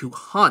desire to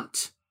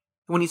hunt.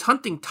 When he's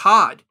hunting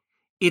Todd,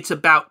 it's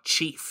about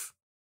Chief.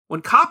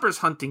 When Copper's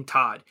hunting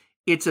Todd,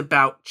 it's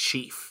about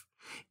Chief.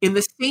 In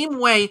the same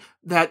way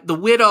that the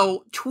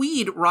widow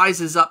Tweed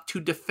rises up to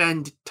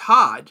defend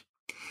Todd,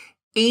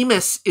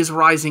 Amos is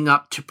rising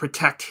up to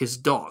protect his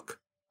dog.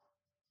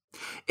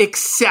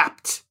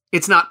 Except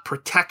it's not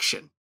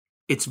protection,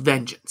 it's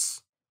vengeance.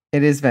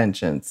 It is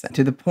vengeance,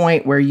 to the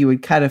point where you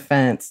would cut a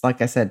fence,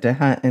 like I said, to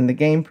hunt in the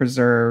game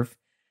preserve,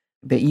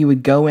 that you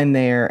would go in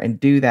there and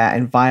do that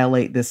and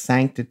violate the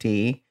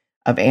sanctity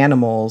of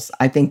animals.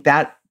 I think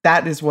that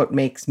is what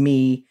makes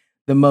me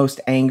the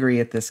most angry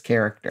at this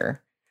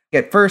character.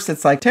 At first,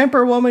 it's like,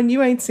 temper, woman,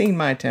 you ain't seen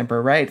my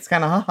temper, right? It's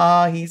kind of,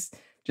 haha, he's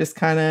just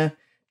kind of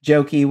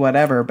jokey,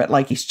 whatever. But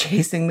like, he's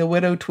chasing the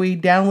widow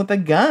Tweed down with a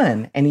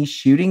gun and he's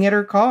shooting at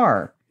her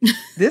car.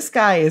 This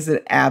guy is an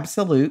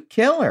absolute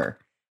killer.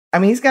 I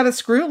mean, he's got a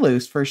screw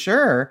loose for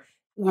sure.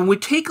 When we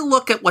take a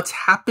look at what's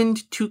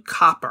happened to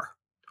Copper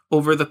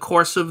over the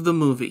course of the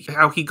movie,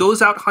 how he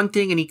goes out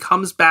hunting and he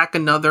comes back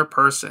another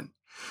person,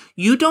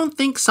 you don't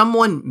think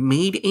someone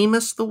made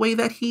Amos the way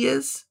that he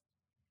is?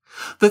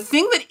 The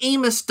thing that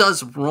Amos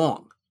does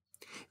wrong,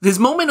 his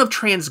moment of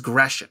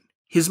transgression,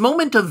 his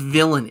moment of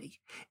villainy,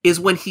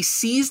 is when he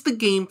sees the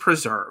game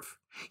preserve.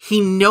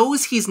 He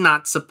knows he's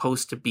not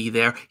supposed to be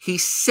there. He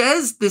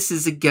says this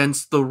is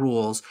against the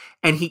rules,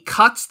 and he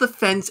cuts the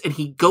fence and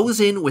he goes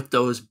in with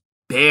those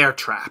bear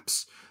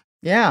traps.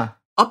 Yeah.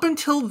 Up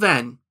until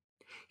then,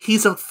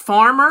 He's a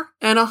farmer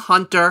and a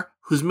hunter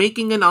who's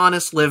making an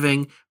honest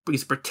living, but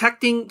he's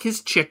protecting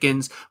his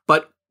chickens,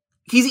 but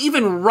he's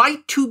even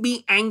right to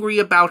be angry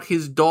about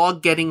his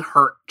dog getting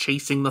hurt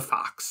chasing the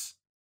fox.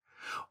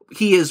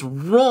 He is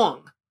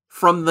wrong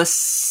from the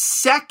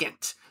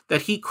second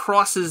that he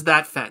crosses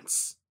that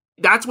fence.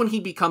 That's when he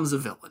becomes a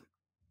villain.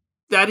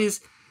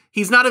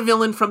 He's not a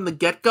villain from the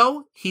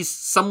get-go. He's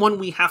someone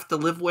we have to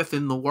live with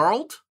in the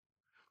world.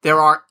 There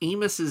are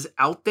Amoses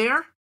out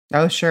there.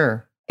 Oh,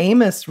 sure.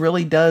 Amos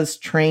really does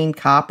train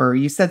Copper.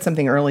 You said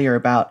something earlier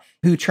about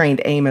who trained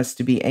Amos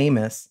to be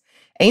Amos.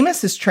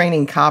 Amos is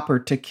training Copper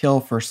to kill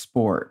for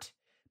sport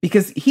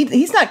because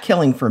he's not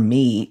killing for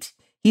meat.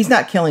 He's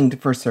not killing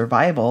for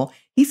survival.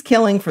 He's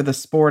killing for the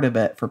sport of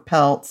it, for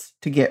pelts,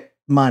 to get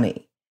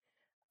money.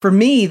 For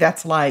me,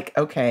 that's like,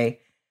 okay,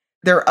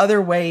 there are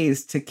other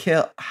ways to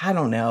kill. I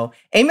don't know.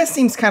 Amos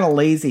seems kind of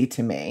lazy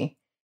to me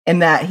in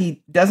that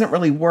he doesn't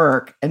really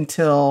work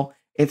until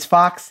it's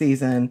fox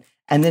season.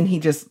 And then he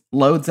just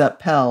loads up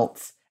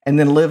pelts and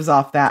then lives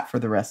off that for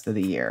the rest of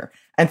the year.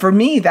 And for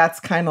me, that's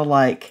kind of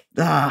like,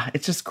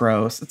 it's just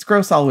gross. It's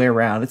gross all the way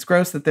around. It's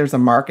gross that there's a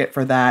market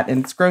for that.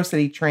 And it's gross that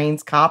he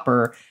trains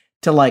Copper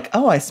to like,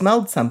 oh, I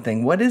smelled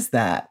something. What is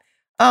that?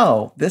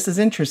 Oh, this is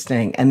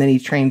interesting. And then he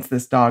trains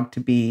this dog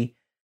to be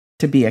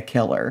a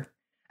killer.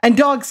 And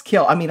dogs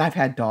kill. I mean, I've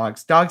had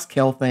dogs. Dogs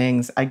kill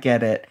things. I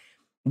get it.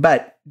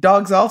 But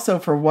dogs also,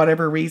 for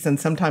whatever reason,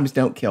 sometimes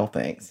don't kill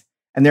things.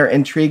 And they're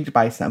intrigued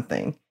by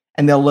something.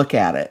 And they'll look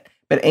at it.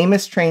 But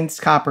Amos trains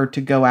Copper to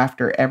go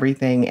after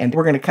everything. And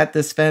we're going to cut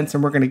this fence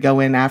and we're going to go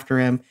in after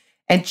him.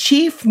 And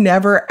Chief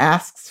never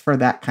asks for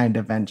that kind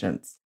of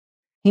vengeance.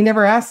 He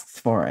never asks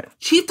for it.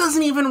 Chief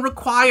doesn't even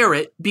require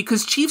it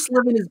because Chief's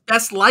living his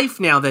best life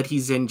now that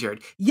he's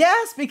injured.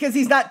 Yes, because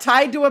he's not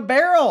tied to a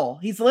barrel.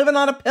 He's living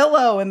on a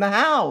pillow in the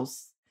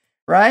house,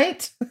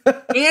 right?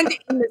 And he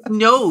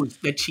knows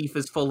that Chief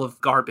is full of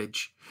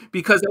garbage.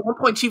 Because at one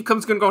point, Chief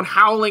comes going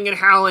howling,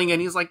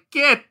 and he's like,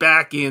 get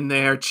back in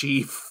there,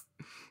 Chief.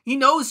 He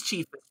knows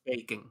Chief is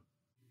faking.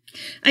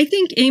 I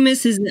think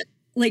Amos is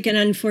like an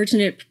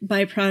unfortunate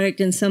byproduct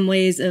in some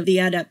ways of the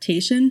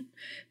adaptation,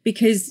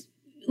 because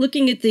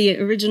looking at the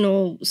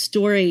original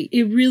story,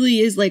 it really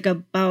is like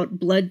about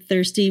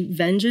bloodthirsty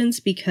vengeance,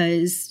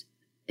 because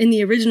in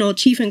the original,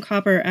 Chief and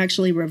Copper are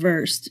actually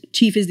reversed.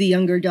 Chief is the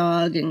younger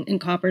dog and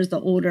Copper's the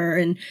older,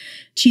 and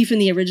Chief in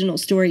the original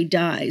story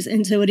dies.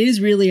 And so it is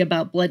really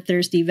about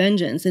bloodthirsty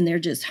vengeance, and they're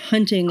just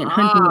hunting and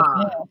hunting the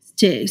past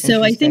too.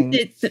 So I think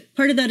that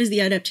part of that is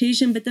the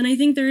adaptation, but then I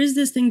think there is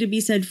this thing to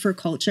be said for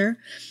culture.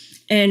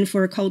 And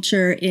for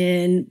culture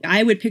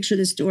I would picture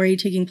the story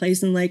taking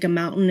place in like a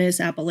mountainous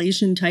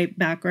Appalachian type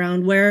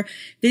background where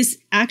this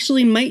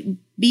actually might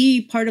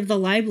be part of the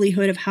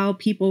livelihood of how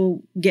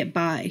people get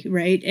by,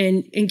 right?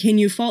 And can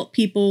you fault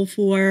people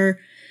for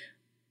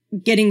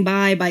getting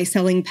by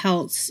selling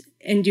pelts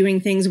and doing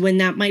things when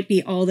that might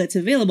be all that's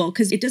available?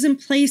 Because it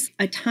doesn't place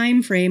a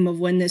time frame of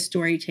when this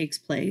story takes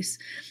place.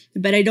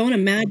 But I don't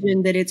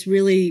imagine that it's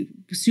really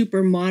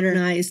super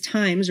modernized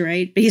times,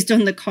 right? Based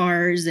on the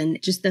cars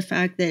and just the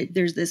fact that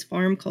there's this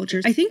farm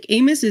culture. I think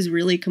Amos is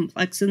really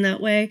complex in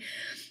that way,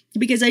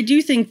 because I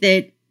do think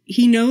that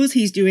he knows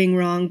he's doing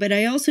wrong, but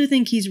I also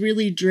think he's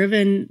really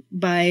driven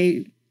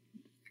by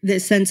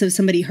the sense of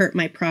somebody hurt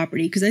my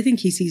property, because I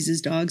think he sees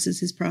his dogs as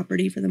his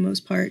property for the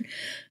most part.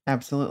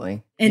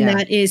 Absolutely. And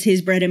that is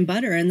his bread and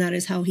butter, and that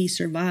is how he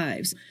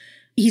survives.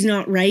 He's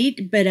not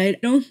right, but I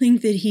don't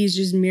think that he's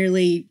just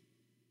merely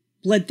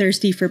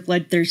bloodthirsty for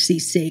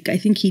bloodthirsty's sake. I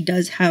think he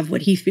does have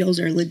what he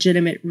feels are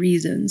legitimate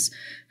reasons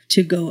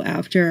to go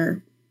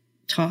after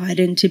Todd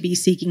and to be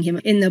seeking him.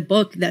 In the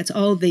book, that's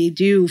all they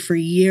do for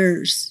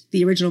years.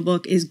 The original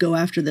book is go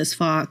after this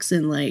fox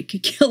and like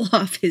kill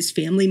off his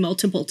family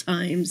multiple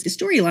times. The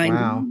storyline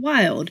is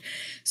wild.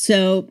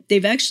 So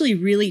they've actually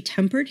really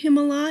tempered him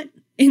a lot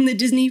in the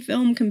Disney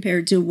film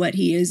compared to what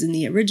he is in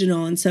the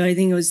original. And so I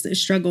think it was the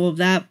struggle of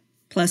that,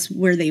 plus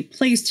where they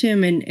placed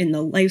him and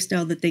the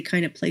lifestyle that they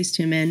kind of placed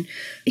him in.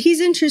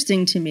 He's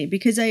interesting to me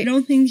because I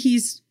don't think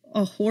he's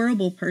a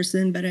horrible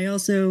person, but I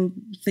also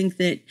think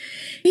that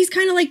he's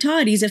kind of like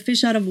Todd. He's a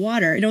fish out of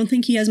water. I don't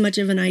think he has much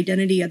of an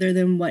identity other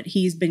than what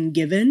he's been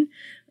given.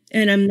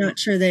 And I'm not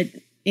sure that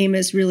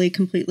Amos really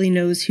completely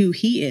knows who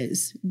he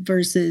is,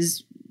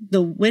 versus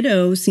the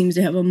widow seems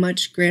to have a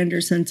much grander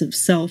sense of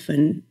self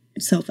and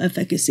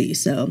self-efficacy.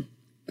 So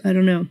I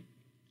don't know.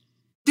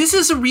 This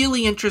is a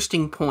really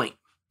interesting point.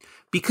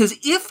 Because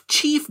if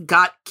Chief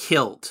got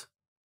killed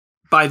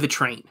by the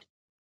train,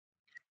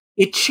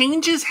 it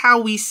changes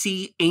how we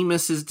see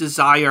Amos's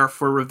desire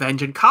for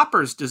revenge and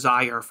Copper's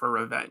desire for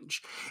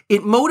revenge.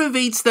 It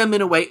motivates them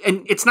in a way,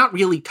 and it's not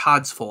really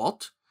Todd's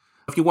fault.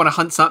 If you want to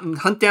hunt something,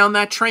 hunt down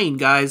that train,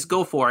 guys,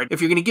 go for it. If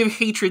you're going to give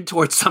hatred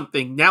towards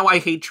something, now I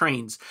hate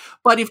trains.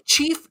 But if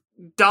Chief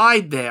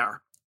died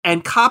there,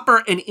 and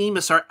Copper and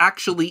Amos are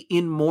actually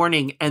in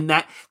mourning, and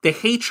that the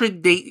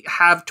hatred they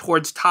have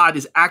towards Todd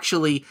is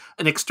actually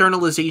an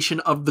externalization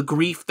of the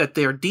grief that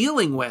they're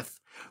dealing with,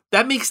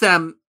 that makes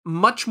them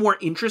much more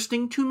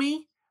interesting to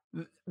me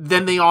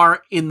than they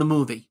are in the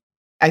movie.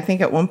 I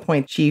think at one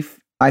point, Chief,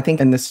 I think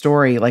in the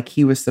story, like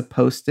he was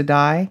supposed to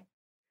die.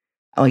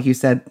 Like you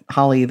said,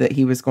 Holly, that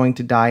he was going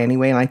to die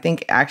anyway. And I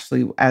think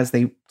actually, as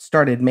they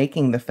started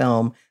making the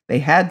film, they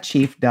had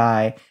Chief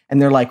die. And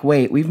they're like,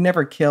 wait, we've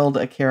never killed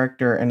a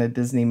character in a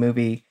Disney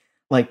movie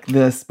like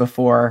this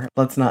before.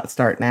 Let's not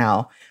start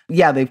now.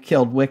 Yeah, they've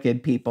killed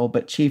wicked people,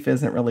 but Chief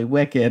isn't really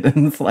wicked.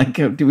 And it's like,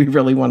 do we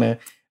really want to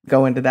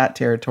go into that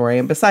territory?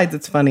 And besides,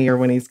 it's funnier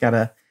when he's got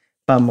a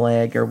bum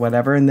leg or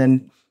whatever. And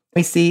then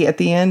we see at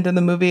the end of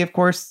the movie, of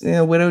course,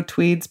 Widow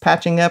Tweed's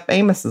patching up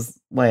Amos's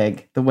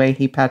leg the way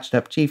he patched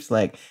up Chief's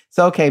leg.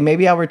 So, okay,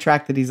 maybe I'll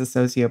retract that he's a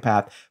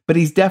sociopath, but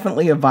he's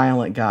definitely a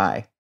violent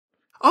guy.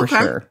 Okay.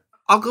 For sure.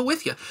 I'll go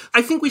with you.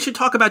 I think we should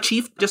talk about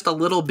Chief just a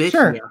little bit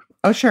Sure. here.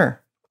 Oh,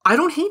 sure. I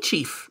don't hate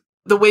Chief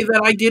the way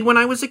that I did when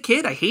I was a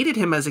kid. I hated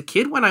him as a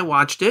kid when I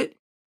watched it.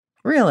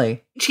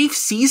 Really? Chief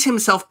sees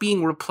himself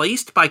being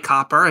replaced by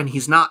Copper, and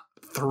he's not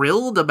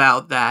thrilled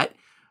about that,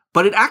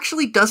 but it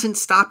actually doesn't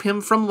stop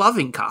him from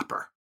loving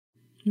Copper.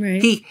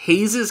 Right. He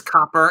hazes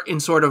Copper in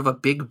sort of a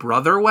big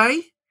brother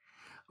way,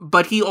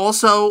 but he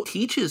also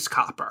teaches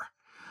Copper.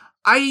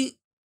 I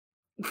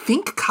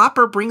think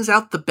Copper brings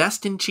out the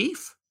best in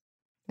Chief.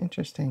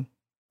 Interesting.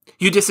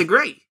 You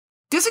disagree?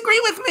 Disagree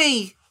with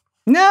me!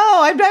 No,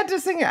 I'm not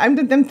just saying.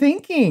 I'm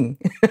thinking.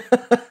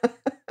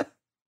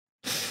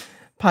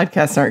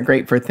 Podcasts aren't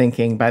great for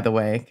thinking, by the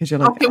way, because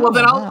you're like, okay, well,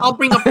 then I'll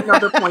bring up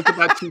another point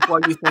about Chief while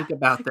you think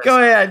about this. Go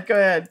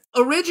ahead.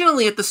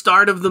 Originally, at the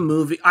start of the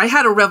movie, I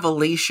had a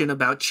revelation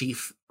about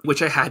Chief,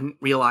 which I hadn't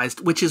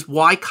realized, which is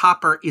why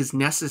Copper is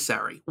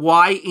necessary,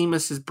 why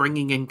Amos is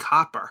bringing in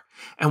Copper,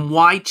 and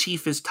why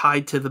Chief is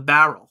tied to the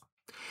barrel.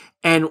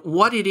 And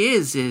what it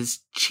is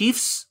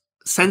Chief's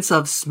sense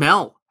of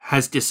smell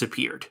has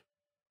disappeared.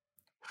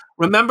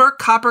 Remember,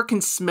 Copper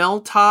can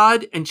smell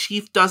Todd, and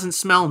Chief doesn't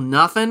smell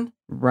nothing?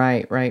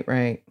 Right.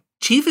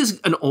 Chief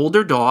is an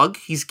older dog.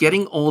 He's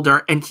getting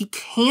older, and he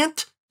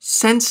can't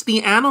sense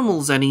the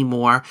animals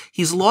anymore.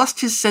 He's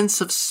lost his sense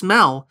of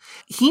smell.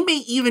 He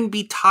may even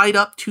be tied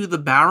up to the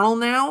barrel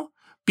now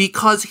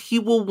because he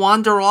will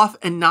wander off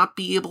and not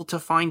be able to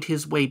find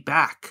his way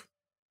back.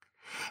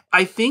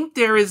 I think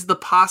there is the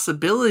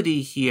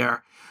possibility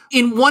here.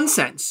 In one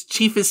sense,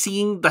 Chief is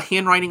seeing the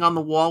handwriting on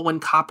the wall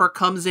when Copper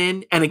comes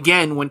in. And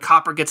again, when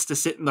Copper gets to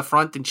sit in the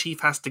front and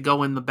Chief has to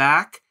go in the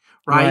back,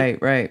 right?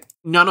 Right.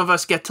 None of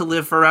us get to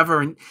live forever.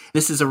 And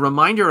this is a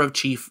reminder of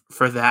Chief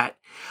for that.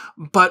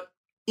 But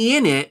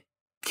in it,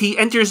 he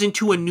enters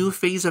into a new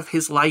phase of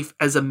his life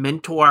as a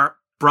mentor,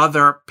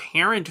 brother,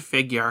 parent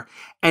figure.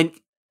 And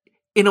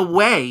in a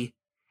way,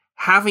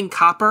 having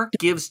Copper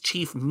gives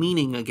Chief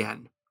meaning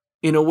again,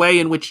 in a way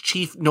in which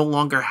Chief no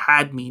longer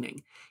had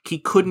meaning. He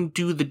couldn't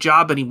do the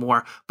job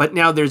anymore, but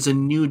now there's a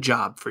new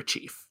job for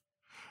Chief.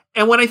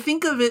 And when I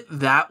think of it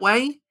that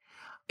way,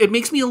 it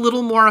makes me a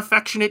little more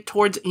affectionate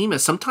towards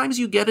Amos. Sometimes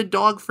you get a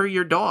dog for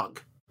your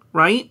dog,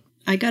 right?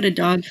 I got a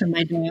dog for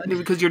my dog.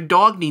 Because your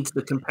dog needs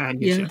the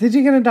companionship. Yeah. Did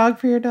you get a dog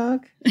for your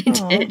dog? I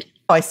did.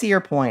 Oh, I see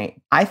your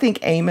point. I think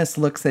Amos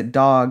looks at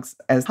dogs,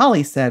 as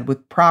Holly said,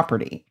 with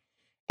property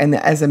and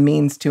as a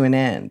means to an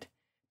end.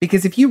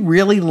 Because if you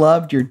really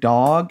loved your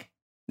dog,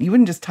 you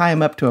wouldn't just tie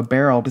him up to a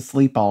barrel to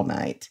sleep all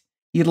night.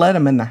 You'd let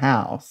him in the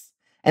house.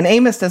 And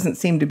Amos doesn't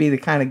seem to be the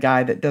kind of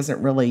guy that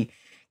doesn't really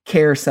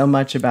care so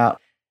much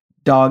about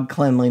dog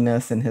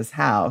cleanliness in his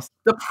house.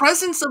 The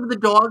presence of the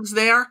dogs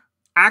there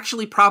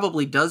actually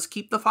probably does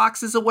keep the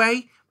foxes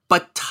away,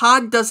 but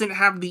Todd doesn't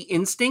have the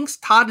instincts.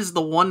 Todd is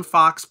the one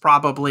fox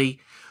probably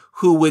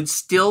who would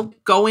still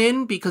go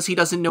in because he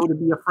doesn't know to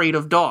be afraid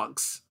of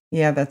dogs.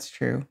 Yeah, that's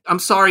true. I'm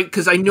sorry,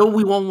 because I know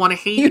we won't want to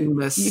hate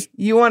this.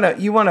 You want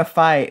to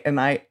fight,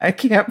 and I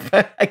can't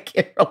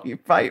really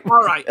fight. All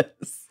right.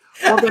 This.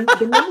 Well, then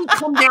let me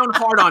come down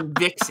hard on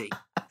Vixie.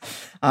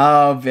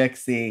 Oh,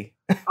 Vixie.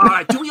 All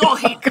right. Do we all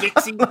hate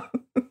Vixie? No.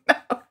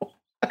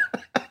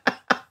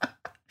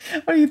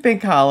 What do you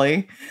think,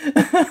 Holly?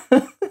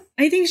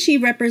 I think she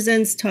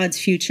represents Todd's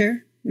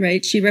future,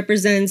 right? She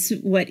represents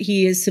what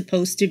he is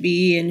supposed to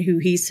be and who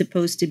he's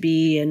supposed to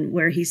be and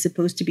where he's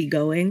supposed to be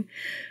going.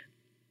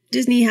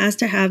 Disney has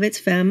to have its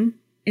femme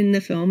in the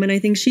film, and I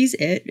think she's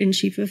it, and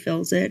she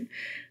fulfills it.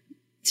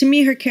 To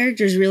me, her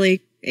character is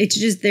really, it's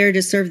just there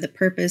to serve the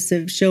purpose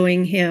of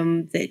showing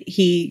him that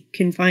he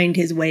can find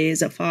his way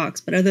as a fox.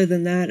 But other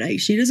than that,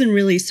 she doesn't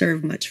really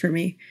serve much for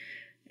me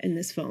in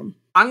this film.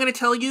 I'm going to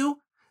tell you,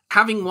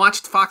 having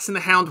watched Fox and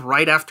the Hound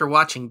right after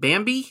watching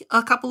Bambi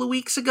a couple of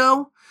weeks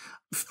ago,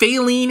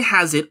 Faline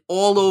has it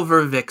all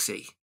over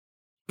Vixie.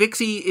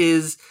 Vixie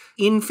is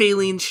in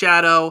Faline's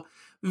shadow.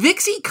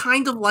 Vixie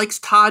kind of likes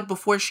Todd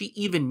before she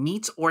even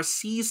meets or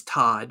sees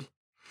Todd.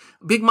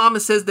 Big Mama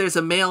says there's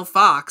a male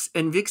fox,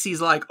 and Vixie's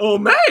like, oh,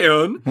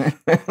 man.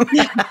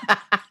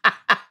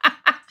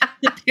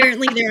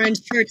 Apparently they're on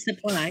short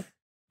supply.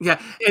 Yeah,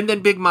 and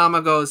then Big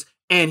Mama goes,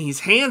 and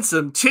he's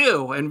handsome,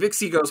 too. And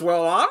Vixie goes,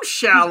 well, I'm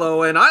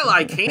shallow, and I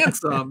like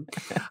handsome.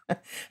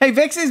 Hey,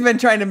 Vixie's been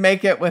trying to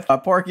make it with a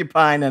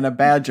porcupine and a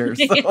badger.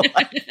 So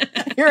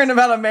hearing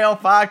about a male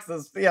fox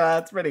is,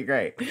 that's pretty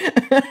great.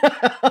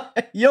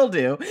 You'll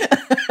do.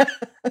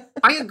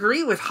 I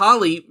agree with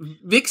Holly.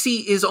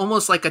 Vixie is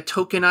almost like a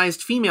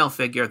tokenized female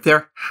figure.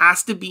 There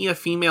has to be a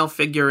female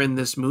figure in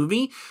this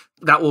movie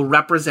that will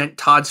represent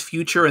Todd's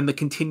future and the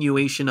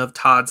continuation of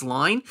Todd's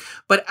line.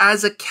 But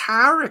as a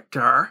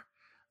character,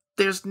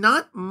 there's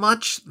not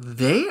much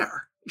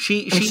there.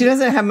 She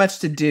doesn't have much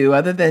to do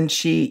other than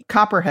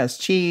Copper has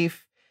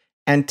Chief,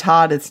 and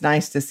Todd, it's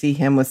nice to see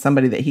him with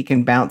somebody that he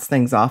can bounce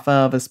things off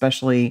of,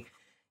 especially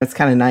it's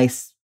kind of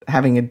nice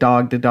having a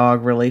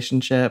dog-to-dog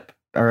relationship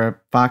or a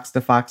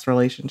fox-to-fox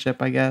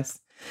relationship, I guess.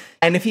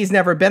 And if he's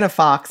never been a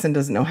fox and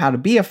doesn't know how to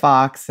be a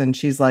fox, and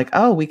she's like,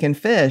 oh, we can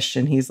fish.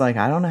 And he's like,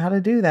 I don't know how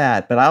to do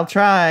that, but I'll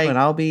try and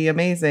I'll be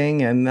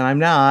amazing. And I'm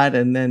not.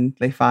 And then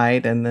they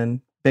fight and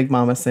then Big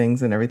Mama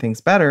sings and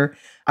everything's better.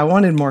 I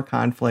wanted more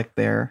conflict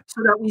there.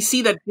 So that we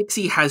see that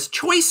Vixie has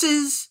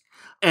choices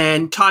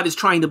and Todd is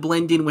trying to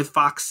blend in with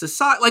Fox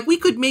society. Like, we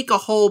could make a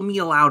whole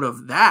meal out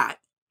of that.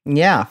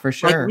 Yeah, for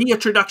sure. Like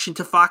reintroduction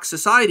to Fox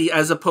society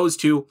as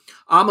opposed to,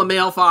 I'm a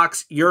male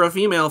fox, you're a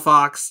female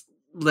fox.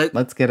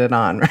 Let's get it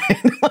on,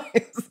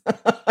 right?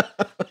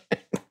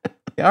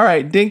 All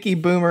right, Dinky,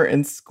 Boomer,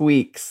 and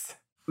Squeaks.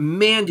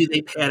 Man, do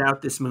they pad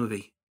out this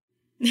movie.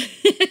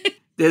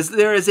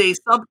 There is a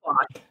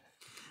subplot.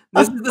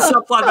 This is the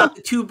subplot about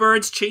the two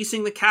birds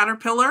chasing the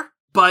caterpillar,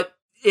 but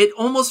it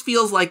almost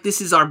feels like this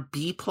is our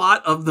B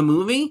plot of the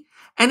movie.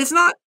 And it's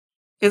not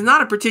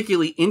a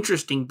particularly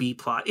interesting B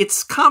plot.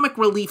 It's comic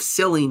relief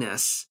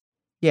silliness.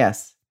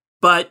 Yes.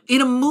 But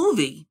in a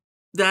movie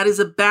that is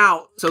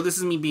about, so this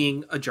is me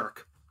being a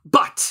jerk,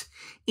 but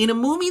in a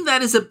movie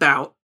that is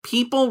about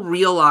people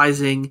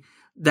realizing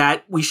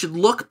that we should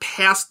look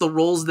past the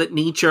roles that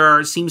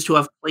nature seems to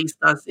have placed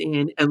us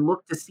in and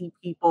look to see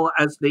people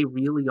as they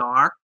really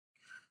are,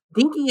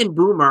 Dinky and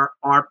Boomer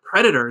are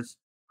predators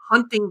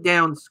hunting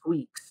down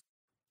Squeaks.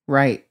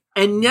 Right.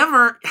 And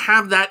never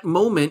have that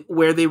moment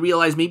where they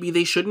realize maybe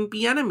they shouldn't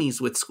be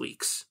enemies with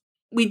Squeaks.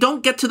 We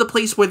don't get to the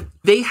place where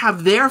they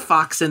have their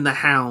Fox and the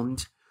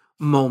Hound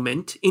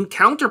moment. In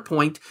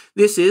counterpoint,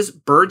 this is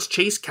birds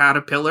chase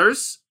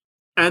caterpillars,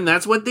 and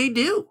that's what they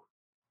do.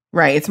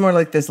 Right. It's more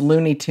like this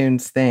Looney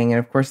Tunes thing. And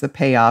of course, the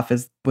payoff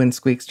is when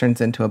Squeaks turns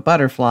into a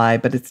butterfly,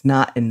 but it's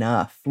not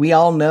enough. We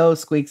all know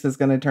Squeaks is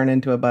going to turn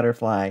into a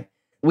butterfly.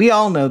 We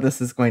all know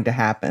this is going to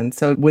happen.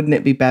 So wouldn't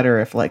it be better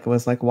if it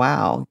was like,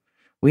 wow,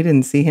 we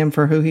didn't see him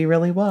for who he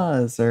really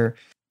was, or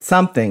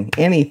something,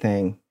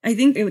 anything. I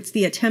think it's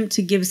the attempt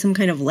to give some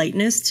kind of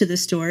lightness to the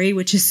story,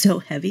 which is so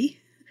heavy.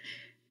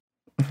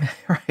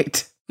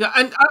 Right. Yeah,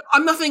 and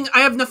I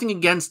have nothing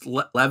against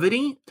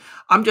levity.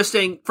 I'm just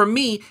saying, for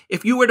me,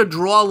 if you were to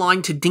draw a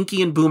line to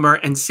Dinky and Boomer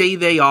and say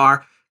they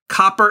are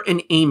Copper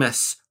and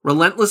Amos,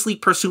 relentlessly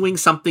pursuing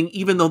something,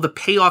 even though the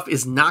payoff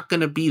is not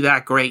going to be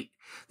that great.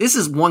 This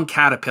is one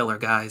caterpillar,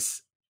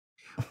 guys.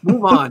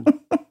 Move on.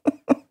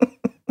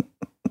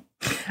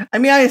 I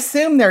mean, I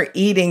assume they're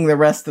eating the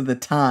rest of the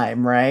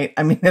time, right?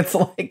 I mean, it's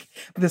like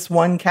this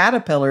one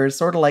caterpillar is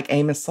sort of like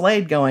Amos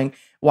Slade going,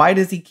 why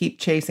does he keep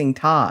chasing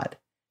Todd?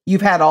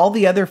 You've had all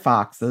the other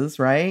foxes,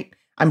 right?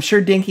 I'm sure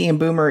Dinky and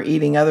Boomer are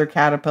eating other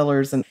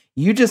caterpillars, and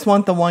you just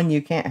want the one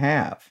you can't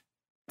have.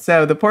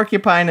 So the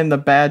porcupine and the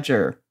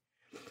badger.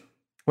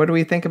 What do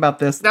we think about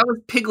this? That was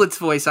Piglet's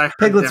voice, I heard.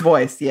 Piglet's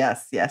voice,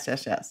 yes.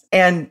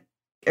 And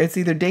it's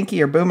either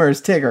Dinky or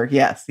Boomer's Tigger,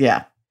 yes,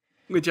 yeah.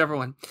 Whichever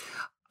one.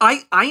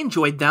 I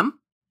enjoyed them.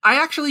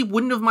 I actually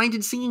wouldn't have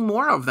minded seeing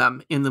more of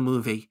them in the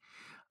movie.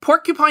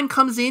 Porcupine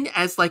comes in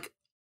as like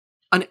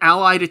an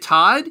ally to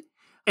Todd,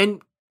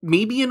 and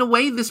maybe in a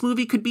way this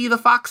movie could be the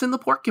fox and the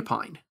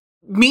porcupine.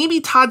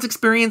 Maybe Todd's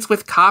experience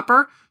with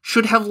Copper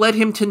should have led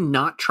him to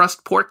not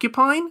trust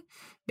Porcupine,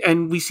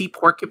 and we see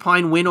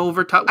Porcupine win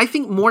over Todd. I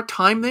think more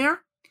time there,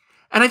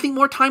 and I think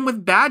more time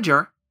with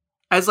Badger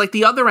as like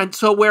the other end.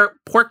 So where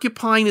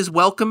Porcupine is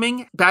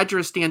welcoming, Badger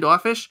is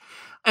standoffish,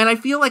 and I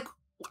feel like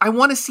I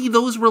want to see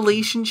those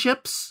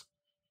relationships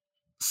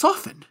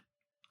soften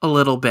a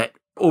little bit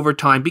over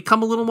time,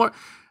 become a little more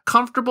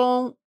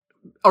comfortable,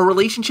 a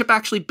relationship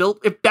actually built.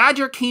 If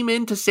Badger came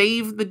in to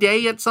save the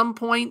day at some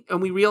point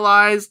and we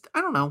realized, I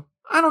don't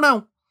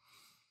know.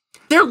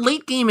 They're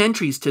late game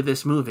entries to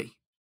this movie.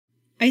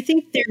 I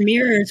think they're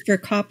mirrors for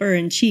Copper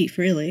and Chief,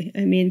 really.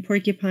 I mean,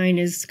 Porcupine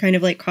is kind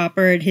of like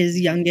Copper at his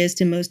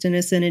youngest and most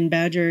innocent, and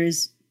Badger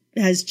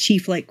has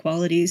Chief-like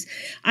qualities.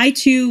 I,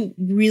 too,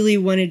 really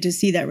wanted to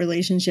see that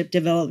relationship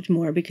developed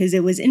more because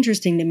it was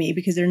interesting to me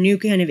because they're new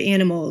kind of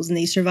animals and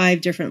they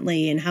survive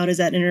differently. And how does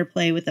that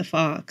interplay with the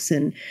fox?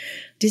 And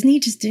Disney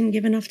just didn't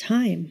give enough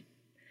time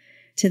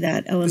to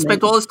that element. They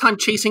spent all this time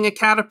chasing a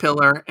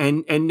caterpillar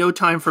and no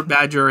time for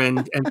Badger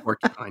and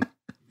Porcupine.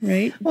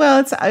 Right.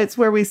 Well, it's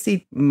where we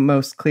see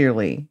most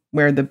clearly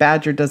where the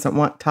Badger doesn't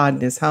want Todd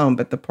in his home,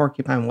 but the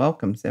Porcupine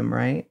welcomes him,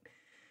 right?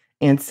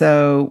 And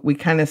so we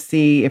kind of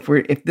see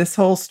if this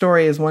whole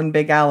story is one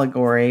big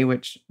allegory,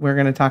 which we're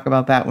going to talk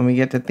about that when we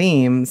get to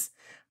themes,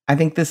 I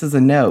think this is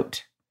a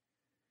note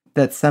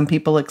that some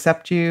people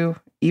accept you,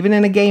 even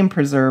in a game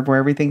preserve where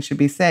everything should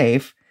be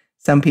safe.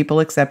 Some people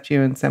accept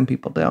you and some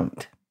people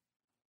don't.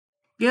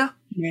 Yeah.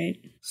 Right.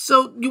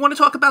 So you want to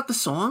talk about the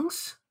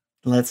songs?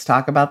 Let's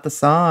talk about the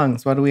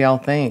songs. What do we all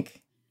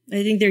think?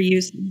 I think they're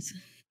useless.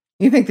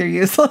 You think they're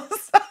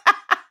useless?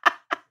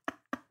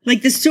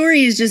 Like, the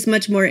story is just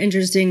much more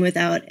interesting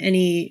without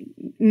any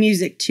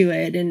music to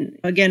it. And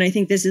again, I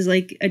think this is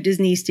like a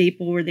Disney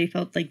staple where they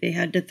felt like they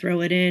had to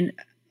throw it in.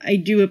 I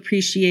do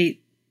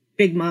appreciate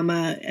Big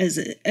Mama as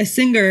a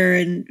singer,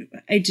 and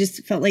I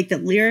just felt like the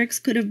lyrics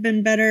could have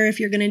been better if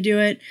you're going to do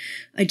it.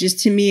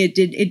 To me, it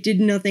did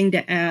nothing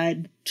to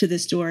add to the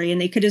story. And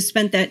they could have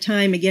spent that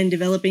time, again,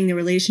 developing the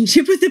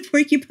relationship with the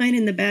porcupine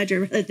and the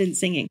badger rather than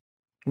singing.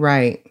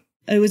 Right.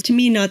 It was, to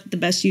me, not the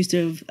best use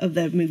of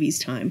the movie's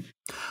time.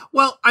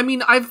 Well, I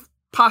mean, I've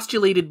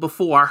postulated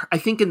before, I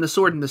think in the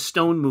Sword and the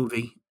Stone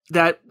movie,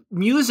 that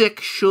music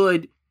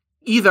should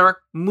either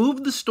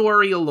move the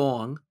story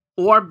along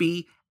or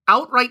be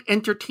outright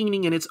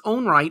entertaining in its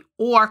own right,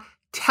 or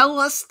tell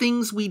us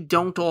things we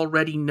don't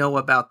already know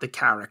about the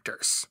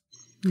characters.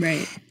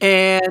 Right.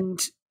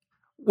 And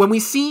when we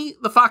see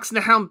the Fox and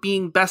the Hound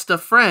being best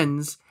of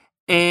friends,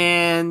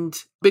 and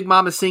Big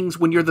Mama sings,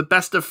 "When you're the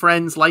best of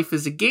friends, life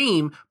is a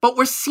game," but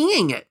we're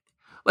seeing it.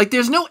 Like,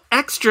 there's no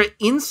extra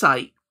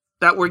insight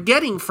that we're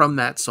getting from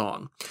that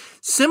song.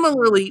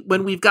 Similarly,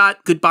 when we've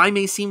got "Goodbye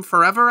May Seem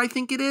Forever," I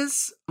think it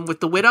is,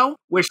 with the widow,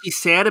 where she's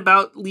sad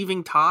about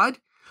leaving Todd.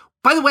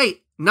 By the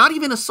way, not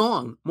even a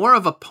song, more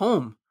of a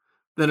poem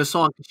than a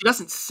song. She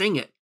doesn't sing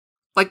it.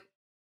 Like,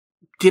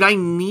 did I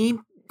need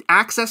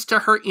access to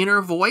her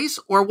inner voice,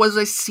 or was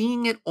I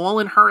seeing it all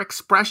in her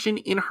expression,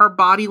 in her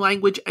body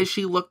language as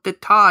she looked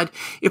at Todd?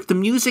 If the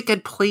music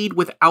had played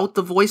without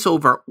the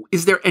voiceover,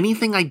 is there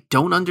anything I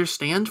don't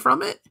understand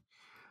from it?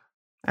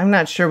 I'm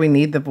not sure we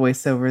need the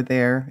voiceover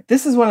there.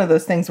 This is one of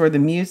those things where the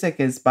music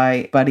is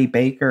by Buddy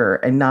Baker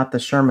and not the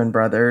Sherman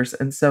Brothers.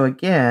 And so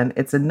again,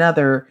 it's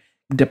another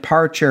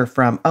departure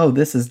from, oh,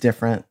 this is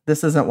different.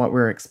 This isn't what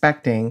we're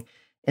expecting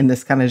in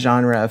this kind of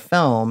genre of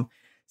film.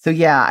 So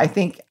yeah, I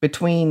think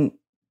between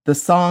the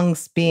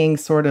songs being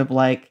sort of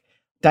like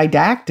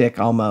didactic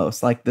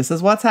almost, like this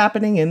is what's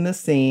happening in this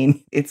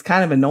scene, it's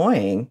kind of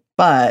annoying.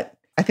 But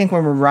I think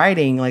when we're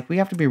writing, like, we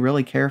have to be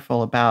really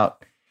careful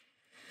about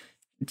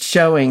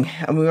showing,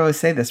 and we always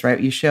say this, right?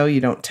 You show,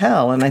 you don't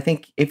tell. And I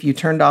think if you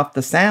turned off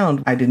the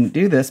sound, I didn't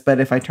do this, but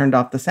if I turned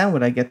off the sound,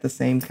 would I get the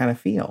same kind of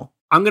feel?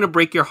 I'm going to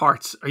break your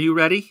hearts. Are you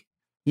ready?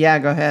 Yeah,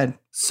 go ahead.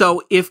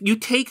 So if you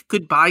take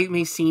 "Goodbye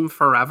May Seem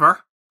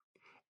Forever,"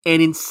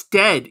 and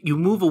instead you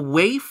move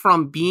away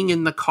from being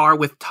in the car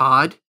with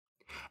Todd,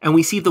 and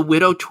we see the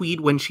widow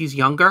Tweed when she's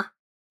younger,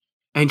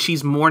 and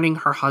she's mourning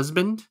her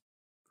husband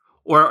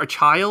or a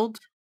child,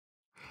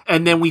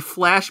 and then we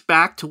flash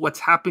back to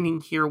what's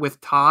happening here with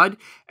Todd,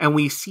 and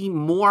we see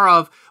more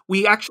of,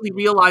 we actually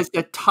realize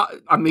that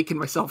Todd, I'm making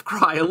myself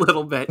cry a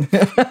little bit.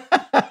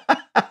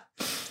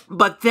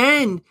 But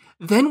then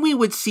we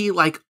would see,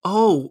 like,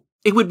 oh,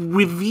 it would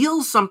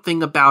reveal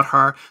something about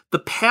her. The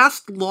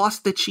past loss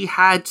that she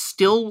had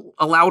still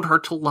allowed her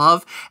to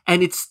love,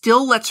 and it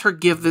still lets her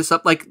give this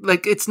up. Like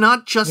it's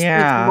not just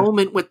this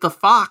moment with the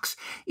fox.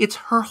 It's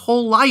her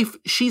whole life.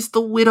 She's the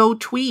widow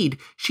Tweed.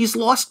 She's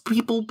lost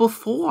people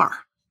before.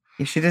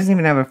 She doesn't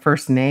even have a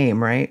first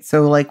name, right?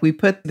 So like we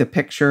put the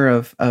picture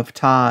of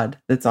Todd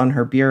that's on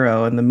her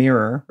bureau in the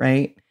mirror,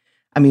 right?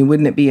 I mean,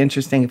 wouldn't it be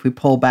interesting if we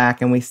pull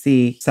back and we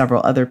see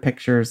several other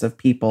pictures of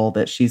people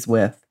that she's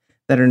with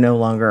that are no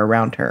longer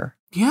around her?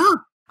 Yeah.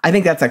 I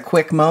think that's a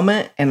quick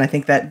moment, and I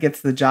think that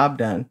gets the job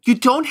done. You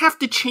don't have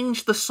to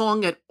change the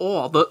song at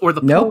all, or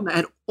the poem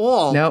at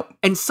all. Nope.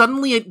 And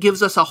suddenly it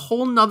gives us a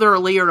whole nother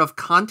layer of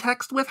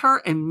context with her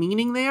and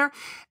meaning there,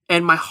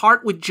 and my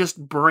heart would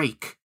just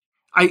break.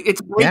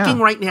 It's breaking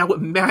right now,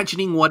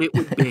 imagining what it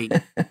would be.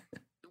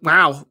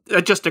 Wow,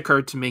 that just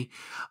occurred to me.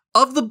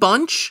 Of the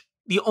bunch,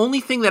 the only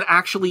thing that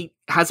actually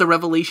has a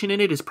revelation in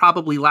it is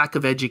probably Lack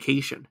of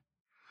Education,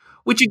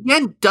 which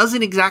again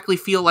doesn't exactly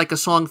feel like a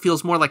song,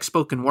 feels more like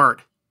spoken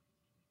word.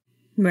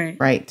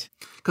 Right.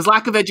 Because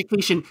Lack of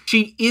Education,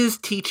 she is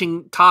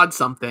teaching Todd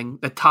something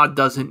that Todd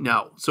doesn't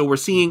know. So we're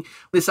seeing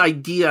this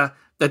idea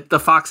that the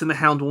Fox and the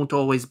Hound won't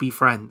always be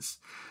friends.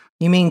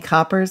 You mean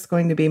Copper's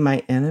going to be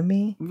my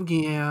enemy?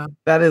 Yeah.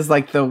 That is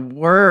like the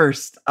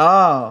worst.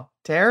 Oh,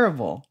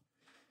 terrible.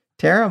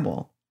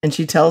 Terrible. And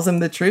she tells him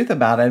the truth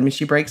about it. I mean,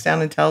 she breaks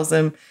down and tells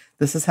him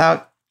this is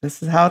how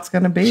it's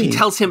going to be. She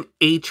tells him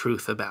a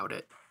truth about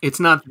it. It's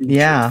not the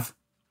truth.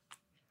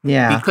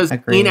 Yeah. Because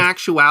agreed. in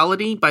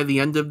actuality, by the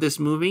end of this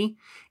movie,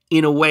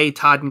 in a way,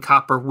 Todd and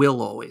Copper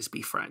will always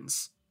be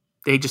friends.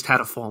 They just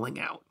had a falling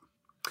out.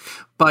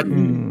 But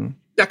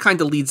that kind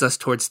of leads us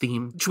towards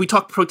theme. Should we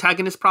talk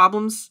protagonist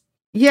problems?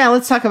 Yeah,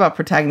 let's talk about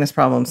protagonist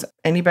problems.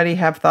 Anybody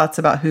have thoughts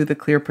about who the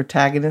clear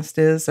protagonist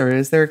is? Or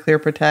is there a clear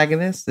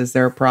protagonist? Is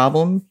there a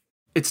problem?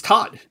 It's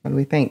Todd. What do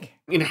we think?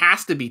 It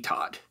has to be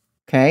Todd.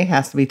 Okay,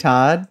 has to be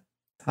Todd.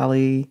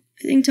 Holly?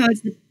 I think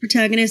Todd's the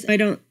protagonist. I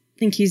don't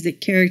think he's the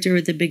character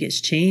with the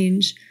biggest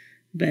change,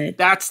 but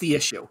that's the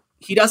issue.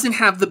 He doesn't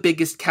have the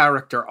biggest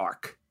character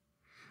arc.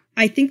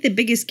 I think the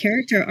biggest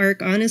character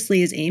arc,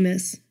 honestly, is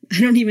Amos. I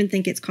don't even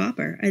think it's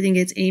Copper. I think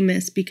it's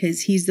Amos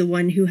because he's the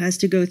one who has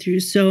to go through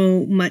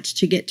so much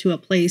to get to a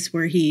place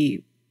where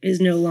he is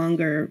no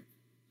longer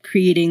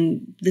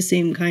creating the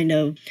same kind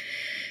of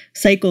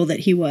cycle that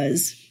he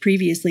was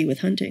previously with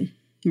hunting,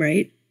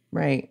 right?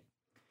 Right.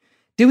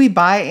 Do we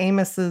buy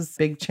Amos's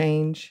big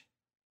change?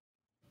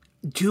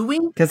 Do we?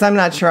 Because I'm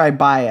not sure I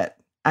buy it.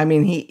 I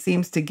mean, he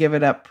seems to give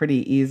it up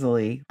pretty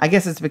easily. I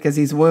guess it's because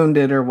he's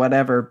wounded or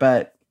whatever,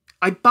 but...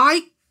 I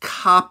buy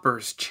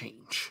Copper's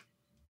change.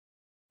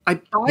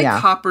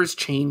 Copper's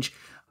change.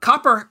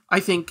 Copper, I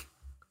think,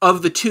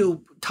 of the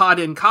two, Todd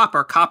and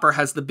Copper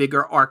has the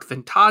bigger arc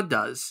than Todd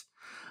does.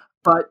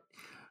 But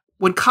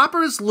when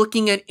Copper is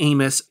looking at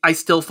Amos, I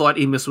still thought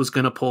Amos was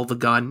going to pull the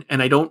gun,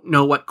 and I don't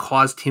know what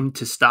caused him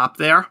to stop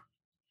there.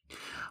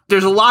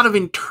 There's a lot of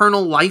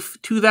internal life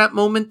to that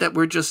moment that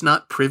we're just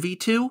not privy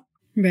to.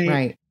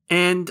 Right.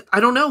 And I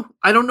don't know.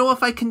 I don't know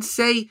if I can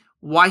say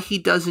why he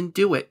doesn't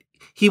do it.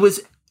 He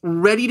was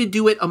ready to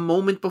do it a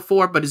moment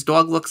before, but his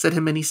dog looks at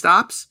him and he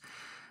stops.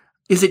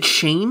 Is it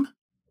shame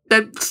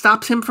that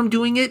stops him from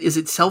doing it? Is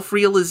it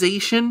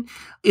self-realization?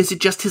 Is it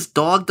just his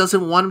dog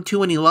doesn't want him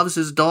to and he loves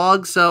his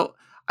dog? So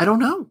I don't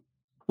know.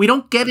 We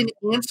don't get an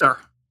answer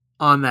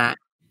on that.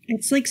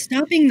 It's like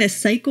stopping the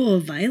cycle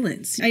of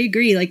violence. I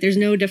agree. Like there's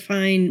no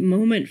defined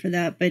moment for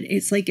that, but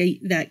it's like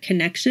that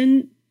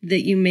connection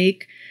that you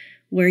make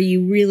where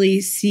you really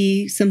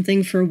see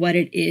something for what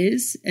it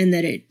is and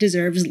that it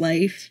deserves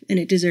life and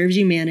it deserves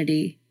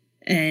humanity.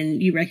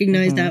 And you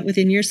recognize that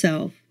within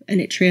yourself and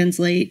it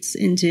translates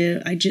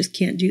into, I just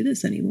can't do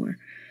this anymore.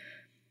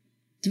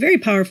 It's a very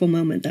powerful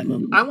moment, that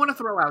moment. I want to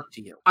throw out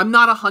to you. I'm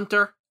not a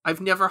hunter. I've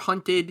never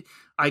hunted.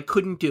 I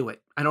couldn't do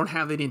it. I don't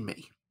have it in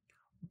me.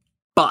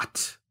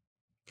 But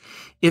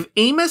if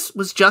Amos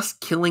was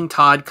just killing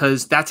Todd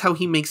because that's how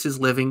he makes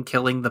his living,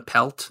 killing the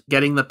pelt,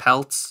 getting the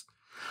pelts,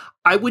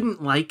 I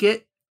wouldn't like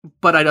it,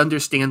 but I'd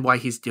understand why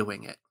he's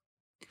doing it.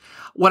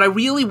 What I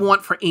really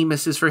want for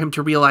Amos is for him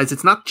to realize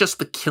it's not just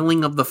the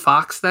killing of the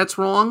fox that's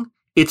wrong.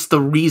 It's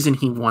the reason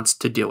he wants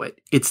to do it.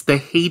 It's the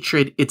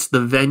hatred. It's the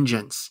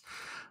vengeance.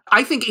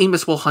 I think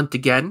Amos will hunt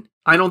again.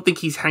 I don't think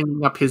he's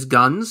hanging up his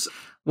guns.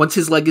 Once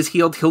his leg is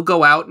healed, he'll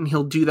go out and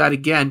he'll do that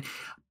again.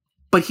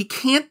 But he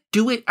can't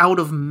do it out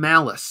of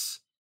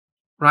malice,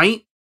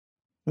 right?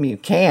 I mean, you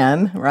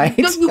can, right?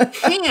 No, you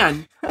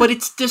can, but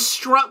it's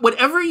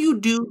whatever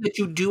you do that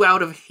you do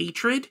out of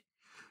hatred,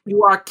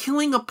 you are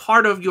killing a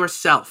part of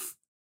yourself.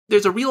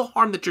 There's a real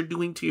harm that you're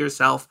doing to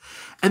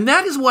yourself. And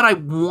that is what I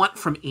want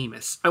from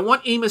Amos. I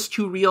want Amos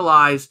to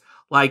realize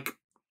like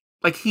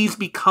he's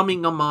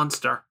becoming a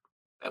monster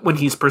when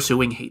he's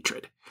pursuing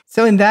hatred.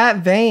 So in that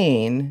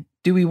vein,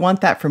 do we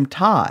want that from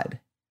Todd?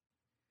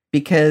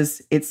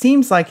 Because it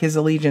seems like his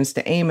allegiance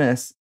to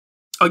Amos...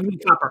 Oh, you mean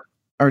Copper.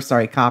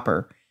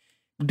 Copper.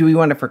 Do we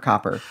want it for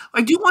Copper?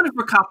 I do want it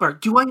for Copper.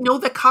 Do I know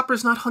that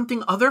Copper's not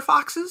hunting other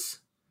foxes?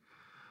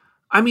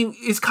 I mean,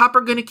 is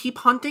Copper going to keep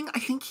hunting? I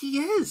think he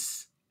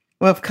is.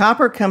 Well, if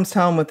Copper comes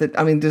home with it,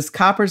 I mean, does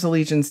Copper's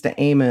allegiance to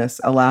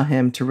Amos allow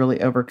him to really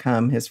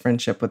overcome his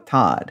friendship with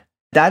Todd?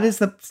 That is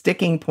the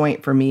sticking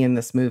point for me in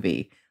this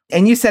movie.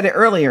 And you said it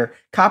earlier,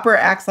 Copper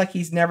acts like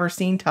he's never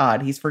seen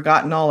Todd. He's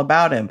forgotten all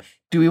about him.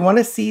 Do we want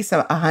to see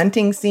a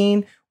hunting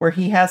scene where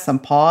he has some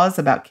pause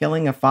about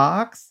killing a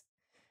fox?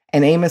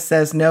 And Amos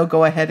says, no,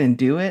 go ahead and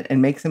do it,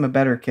 and makes him a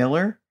better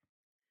killer?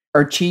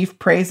 Or Chief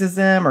praises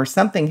him, or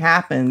something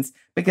happens,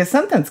 because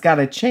something's got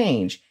to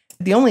change.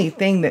 The only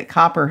thing that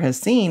Copper has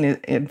seen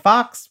in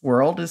Fox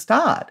world is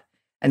Todd.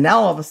 And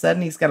now all of a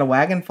sudden he's got a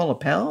wagon full of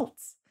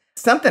pelts.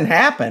 Something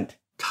happened.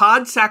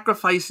 Todd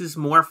sacrifices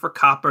more for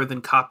Copper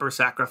than Copper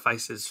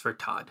sacrifices for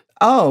Todd.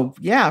 Oh,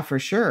 yeah, for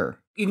sure.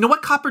 You know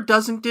what Copper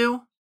doesn't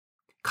do?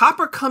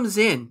 Copper comes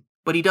in,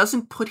 but he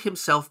doesn't put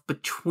himself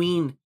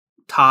between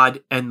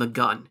Todd and the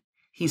gun.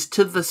 He's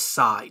to the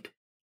side.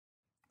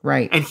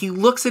 Right. And he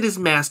looks at his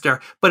master,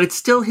 but it's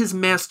still his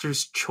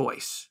master's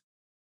choice.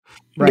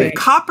 Right. If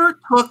Copper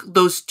took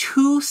those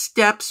 2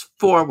 steps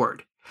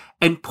forward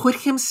and put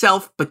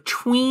himself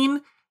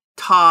between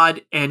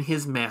Todd and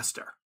his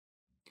master,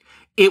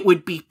 it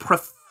would be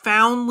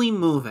profoundly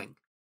moving.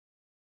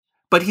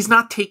 But he's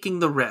not taking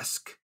the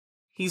risk.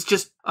 He's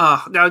just,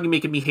 now you're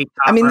making me hate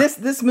Copper. I mean,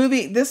 this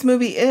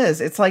movie is,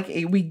 it's like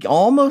we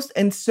almost,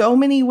 in so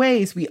many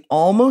ways, we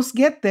almost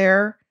get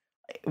there.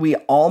 We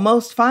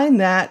almost find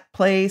that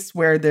place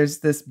where there's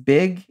this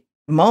big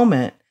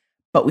moment,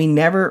 but we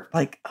never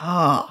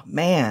oh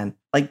man,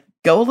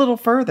 go a little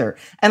further.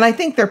 And I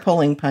think they're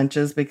pulling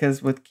punches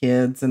because with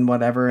kids and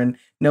whatever, and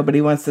nobody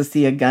wants to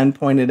see a gun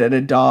pointed at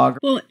a dog.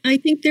 Well, I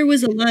think there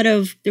was a lot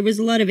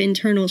of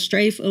internal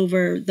strife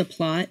over the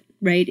plot,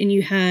 right? And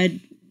you had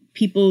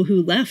people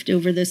who left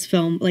over this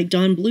film, like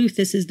Don Bluth.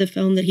 This is the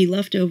film that he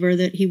left over,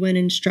 that he went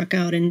and struck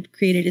out and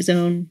created his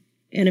own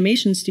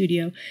animation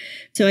studio.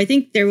 So I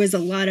think there was a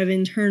lot of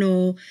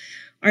internal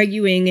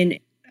arguing, and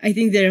I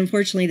think that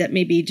unfortunately that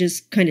maybe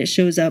just kind of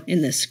shows up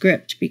in the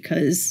script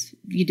because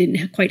you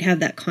didn't quite have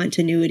that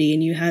continuity,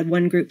 and you had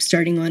one group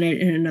starting on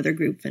it and another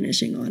group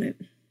finishing on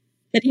it.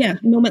 But yeah,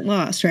 moment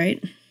lost,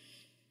 right?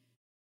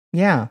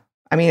 Yeah.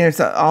 I mean, there's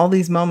all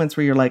these moments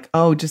where you're like,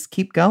 oh, just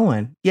keep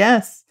going.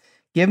 Yes.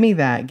 Give me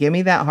that. Give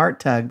me that heart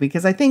tug.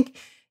 Because I think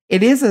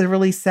it is a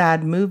really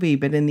sad movie,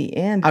 but in the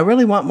end, I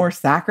really want more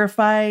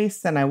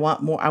sacrifice, and I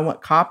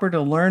want Copper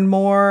to learn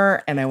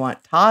more, and I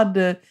want Todd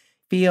to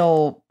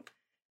feel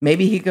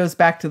maybe he goes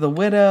back to the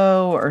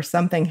widow or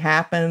something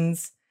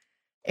happens.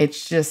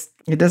 It's just,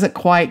 it doesn't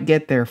quite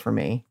get there for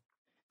me.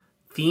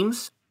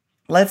 Themes?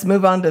 Let's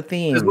move on to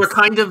themes. Because we're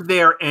kind of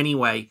there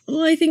anyway.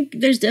 Well, I think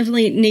there's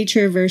definitely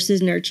nature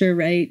versus nurture,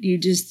 right?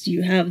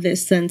 You have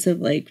this sense of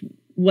like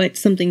what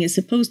something is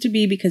supposed to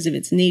be because of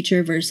its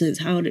nature versus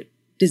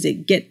does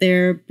it get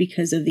there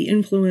because of the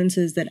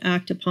influences that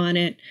act upon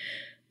it.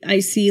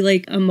 I see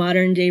like a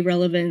modern day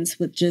relevance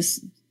with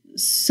just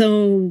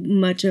so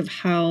much of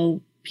how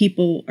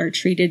people are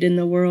treated in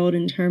the world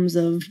in terms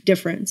of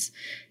difference,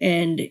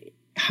 and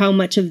how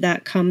much of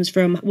that comes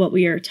from what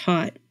we are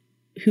taught,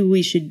 who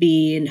we should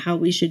be and how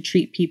we should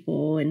treat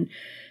people. And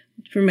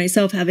for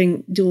myself,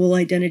 having dual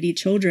identity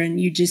children,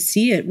 you just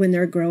see it when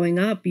they're growing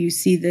up. You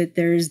see that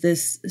there's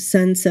this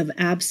sense of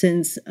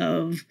absence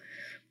of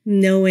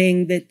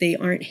knowing that they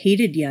aren't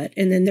hated yet.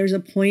 And then there's a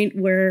point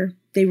where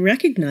they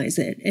recognize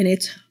it. And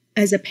it's,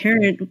 as a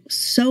parent,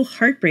 so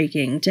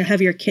heartbreaking to have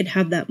your kid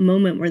have that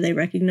moment where they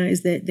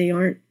recognize that they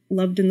aren't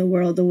loved in the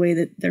world the way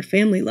that their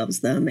family loves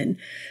them. And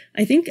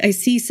I think I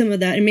see some of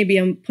that, and maybe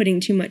I'm putting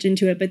too much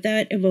into it, but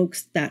that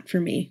evokes that for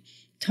me.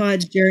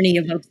 Todd's journey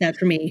evokes that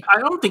for me. I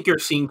don't think you're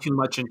seeing too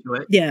much into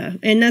it. Yeah.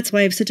 And that's why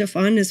I have such a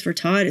fondness for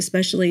Todd,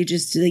 especially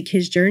just like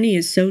his journey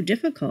is so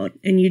difficult.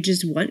 And you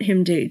just want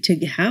him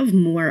to have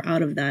more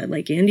out of that,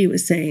 like Andy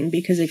was saying,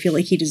 because I feel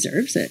like he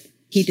deserves it.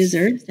 He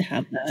deserves to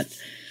have that.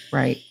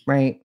 Right,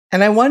 right.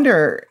 And I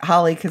wonder,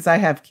 Holly, because I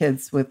have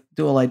kids with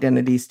dual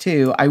identities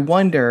too, I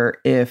wonder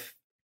if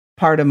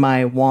part of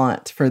my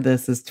want for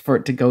this is for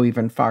it to go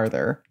even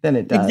farther than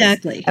it does.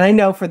 Exactly. And I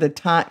know for the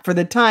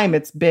time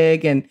it's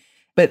big,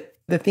 but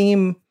the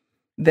theme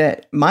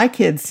that my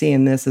kids see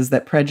in this is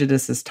that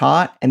prejudice is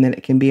taught and then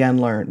it can be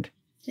unlearned.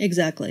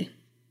 Exactly.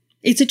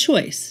 It's a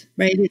choice,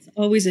 right? It's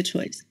always a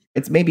choice.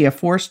 It's maybe a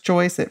forced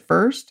choice at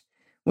first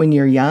when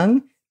you're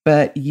young,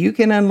 but you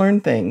can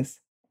unlearn things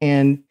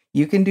and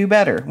you can do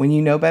better. When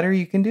you know better,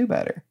 you can do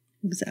better.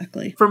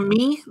 Exactly. For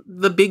me,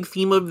 the big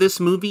theme of this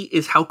movie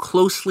is how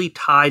closely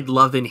tied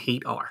love and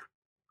hate are.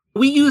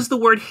 We use the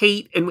word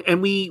hate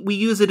and we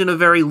use it in a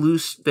very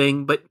loose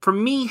thing, but for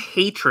me,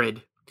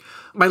 hatred,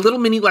 my little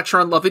mini lecture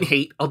on love and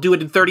hate, I'll do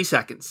it in 30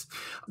 seconds.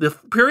 The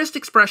purest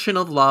expression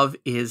of love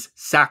is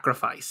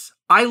sacrifice.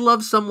 I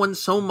love someone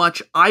so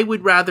much, I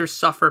would rather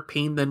suffer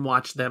pain than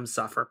watch them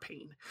suffer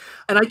pain.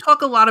 And I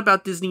talk a lot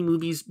about Disney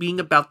movies being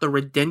about the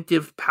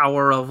redemptive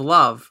power of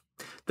love.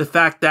 The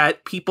fact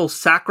that people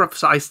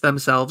sacrifice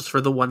themselves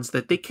for the ones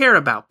that they care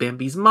about.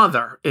 Bambi's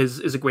mother is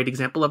a great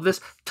example of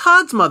this.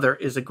 Todd's mother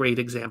is a great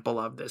example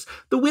of this.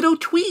 The Widow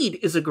Tweed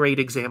is a great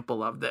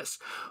example of this.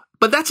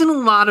 But that's in a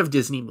lot of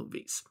Disney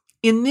movies.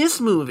 In this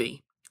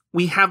movie,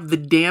 we have the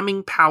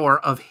damning power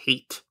of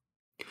hate.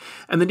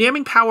 And the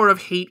damning power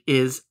of hate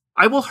is,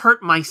 I will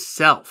hurt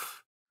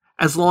myself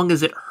as long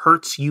as it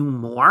hurts you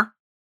more.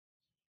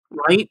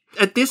 Right?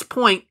 At this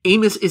point,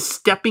 Amos is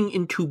stepping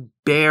into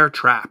bear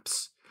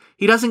traps.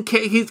 He doesn't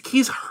care.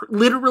 He's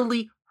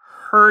literally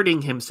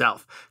hurting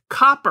himself.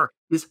 Copper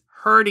is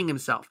hurting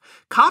himself.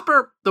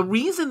 Copper, the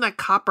reason that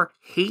Copper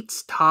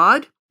hates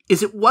Todd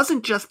is it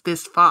wasn't just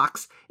this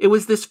fox. It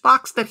was this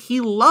fox that he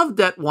loved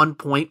at one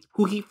point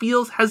who he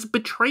feels has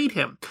betrayed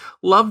him.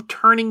 Love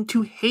turning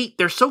to hate.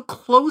 They're so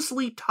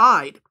closely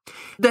tied.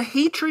 The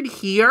hatred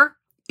here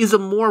is a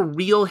more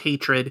real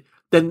hatred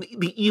than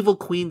the evil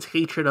queen's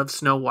hatred of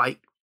Snow White.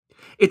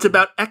 It's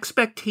about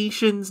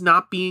expectations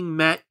not being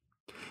met.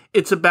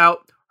 It's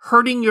about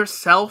hurting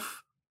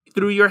yourself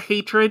through your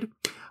hatred.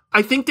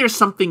 I think there's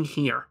something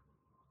here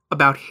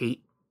about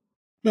hate.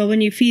 Well,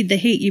 when you feed the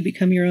hate, you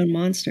become your own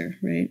monster,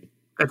 right?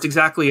 That's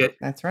exactly it.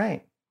 That's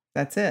right.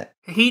 That's it.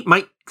 Hate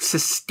might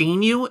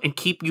sustain you and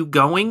keep you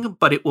going,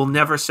 but it will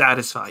never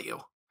satisfy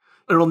you.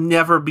 It'll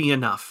never be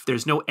enough.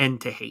 There's no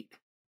end to hate.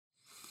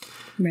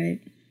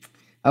 Right.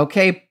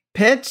 Okay,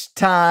 pitch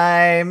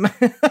time.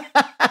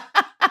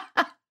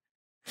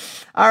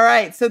 All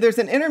right. So there's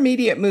an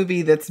intermediate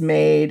movie that's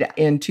made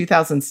in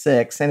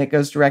 2006 and it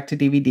goes direct to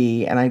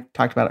DVD. And I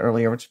talked about it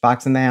earlier, which is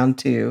Fox and the Hound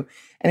 2.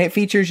 And it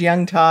features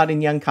young Todd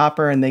and young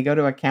Copper, and they go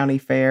to a county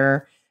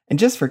fair. And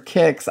just for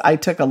kicks, I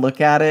took a look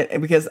at it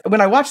because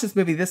when I watched this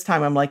movie this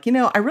time, I'm like,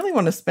 I really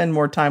want to spend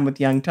more time with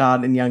young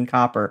Todd and young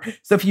Copper.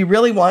 So if you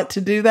really want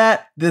to do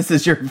that, this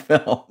is your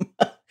film.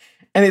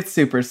 And it's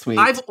super sweet.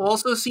 I've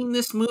also seen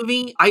this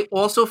movie. I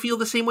also feel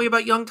the same way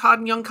about young Todd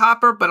and young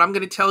Copper, but I'm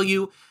going to tell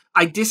you,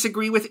 I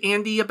disagree with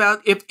Andy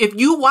about if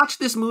you watch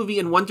this movie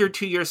and wonder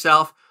to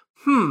yourself,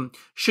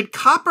 should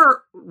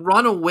Copper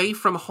run away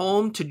from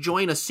home to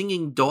join a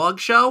singing dog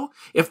show?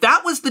 If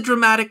that was the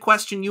dramatic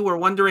question you were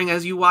wondering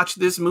as you watched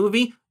this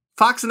movie,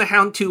 Fox and the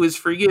Hound 2 is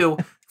for you.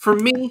 For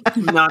me,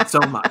 not so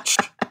much.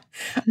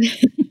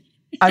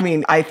 I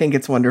mean, I think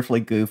it's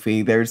wonderfully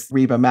goofy. There's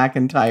Reba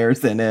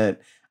McEntire's in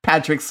it.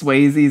 Patrick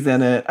Swayze's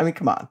in it. I mean,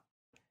 come on.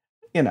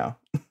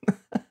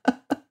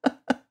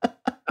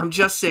 I'm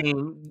just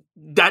saying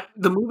that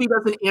the movie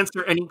doesn't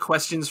answer any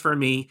questions for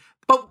me.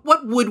 But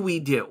what would we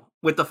do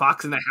with The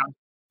Fox and the Hound?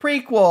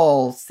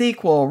 Prequel,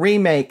 sequel,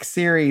 remake,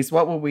 series.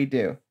 What would we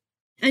do?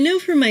 I know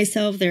for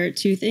myself, there are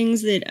two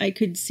things that I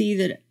could see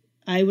that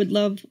I would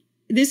love.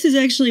 This is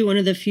actually one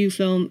of the few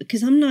films,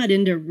 because I'm not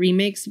into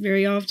remakes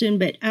very often,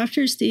 but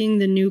after seeing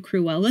the new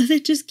Cruella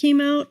that just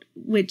came out,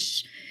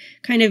 which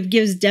kind of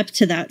gives depth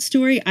to that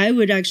story, I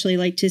would actually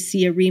like to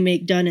see a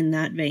remake done in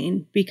that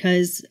vein,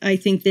 because I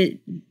think that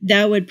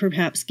that would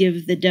perhaps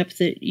give the depth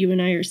that you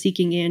and I are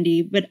seeking,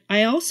 Andy. But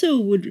I also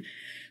would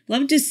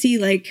love to see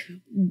like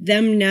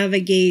them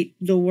navigate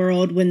the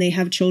world when they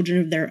have children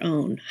of their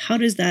own. How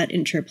does that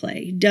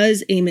interplay?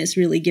 Does Amos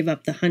really give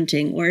up the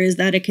hunting, or is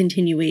that a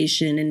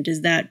continuation? And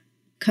does that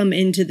come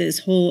into this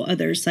whole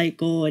other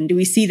cycle? And do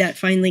we see that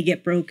finally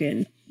get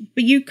broken?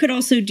 But you could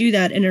also do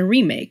that in a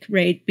remake,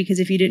 right? Because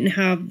if you didn't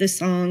have the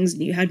songs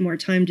and you had more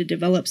time to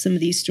develop some of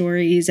these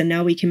stories, and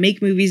now we can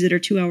make movies that are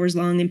 2 hours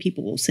long and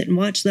people will sit and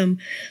watch them,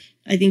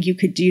 I think you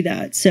could do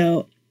that.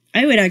 So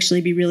I would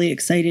actually be really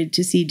excited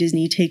to see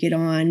Disney take it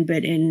on,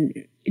 but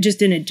in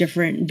a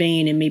different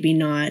vein, and maybe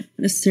not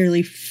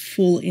necessarily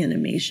full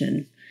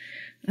animation.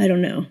 I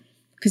don't know,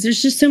 because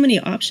there's just so many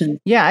options.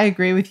 Yeah, I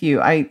agree with you.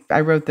 I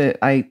wrote that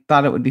I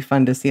thought it would be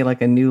fun to see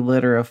like a new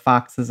litter of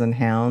foxes and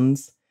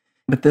hounds,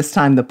 but this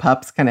time the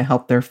pups kind of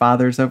help their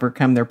fathers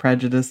overcome their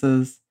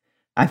prejudices.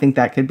 I think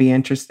that could be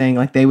interesting.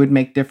 Like they would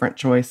make different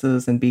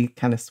choices and be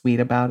kind of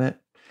sweet about it,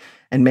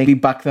 and maybe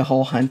buck the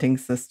whole hunting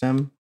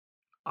system.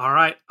 All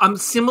right. I'm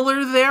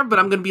similar there, but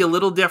I'm going to be a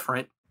little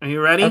different. Are you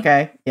ready?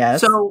 Okay.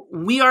 Yes. So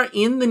we are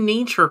in the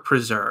nature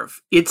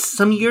preserve. It's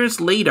some years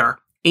later.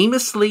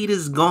 Amos Slade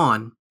is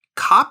gone.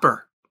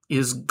 Copper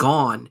is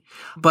gone.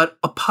 But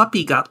a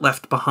puppy got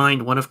left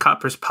behind. One of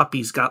Copper's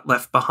puppies got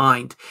left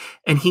behind.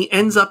 And he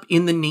ends up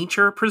in the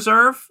nature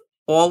preserve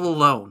all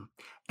alone.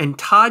 And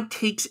Todd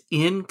takes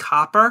in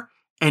Copper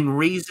and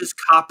raises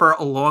Copper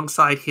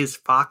alongside his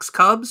fox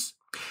cubs.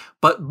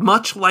 But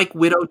much like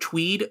Widow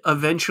Tweed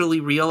eventually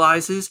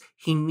realizes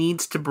he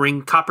needs to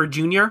bring Copper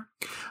Jr.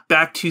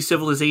 back to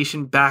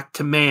civilization, back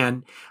to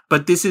man.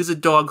 But this is a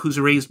dog who's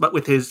raised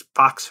with his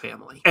fox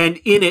family.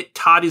 And in it,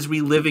 Todd is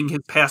reliving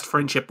his past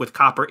friendship with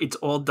Copper. It's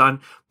all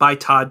done by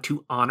Todd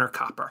to honor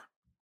Copper.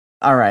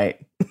 All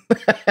right.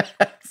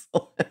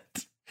 Excellent.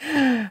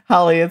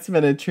 Holly, it's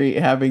been a treat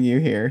having you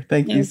here.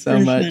 Thank you so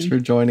much for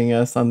joining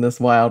us on this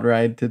wild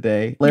ride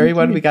today. Larry,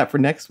 what do we got for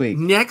next week?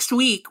 Next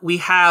week, we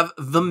have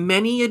The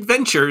Many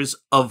Adventures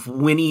of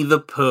Winnie the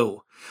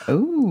Pooh.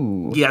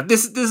 Oh. Yeah,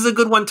 this is a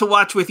good one to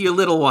watch with your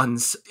little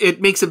ones.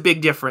 It makes a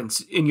big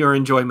difference in your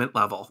enjoyment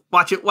level.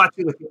 Watch it with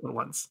your little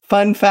ones.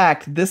 Fun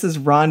fact, this is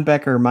Ron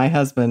Becker, my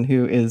husband,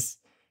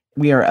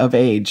 we are of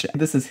age.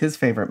 This is his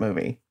favorite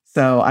movie.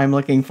 So I'm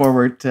looking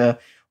forward to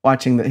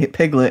watching the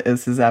Piglet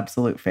is his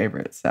absolute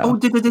favorite. So,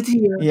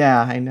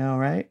 yeah, I know,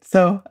 right?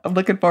 So I'm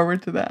looking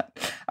forward to that.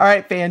 All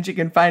right, fans, you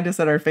can find us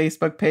at our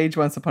Facebook page,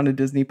 Once Upon a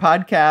Disney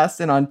Podcast,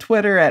 and on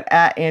Twitter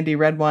at Andy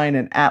Redwine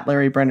and at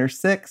Larry Brenner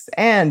 6.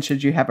 And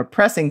should you have a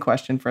pressing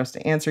question for us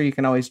to answer, you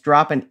can always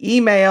drop an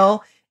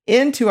email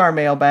into our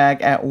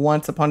mailbag at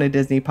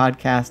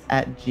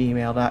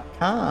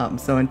onceuponadisneypodcast@gmail.com.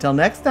 So until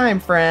next time,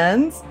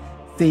 friends,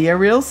 see you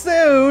real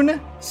soon.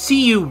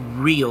 See you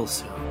real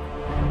soon.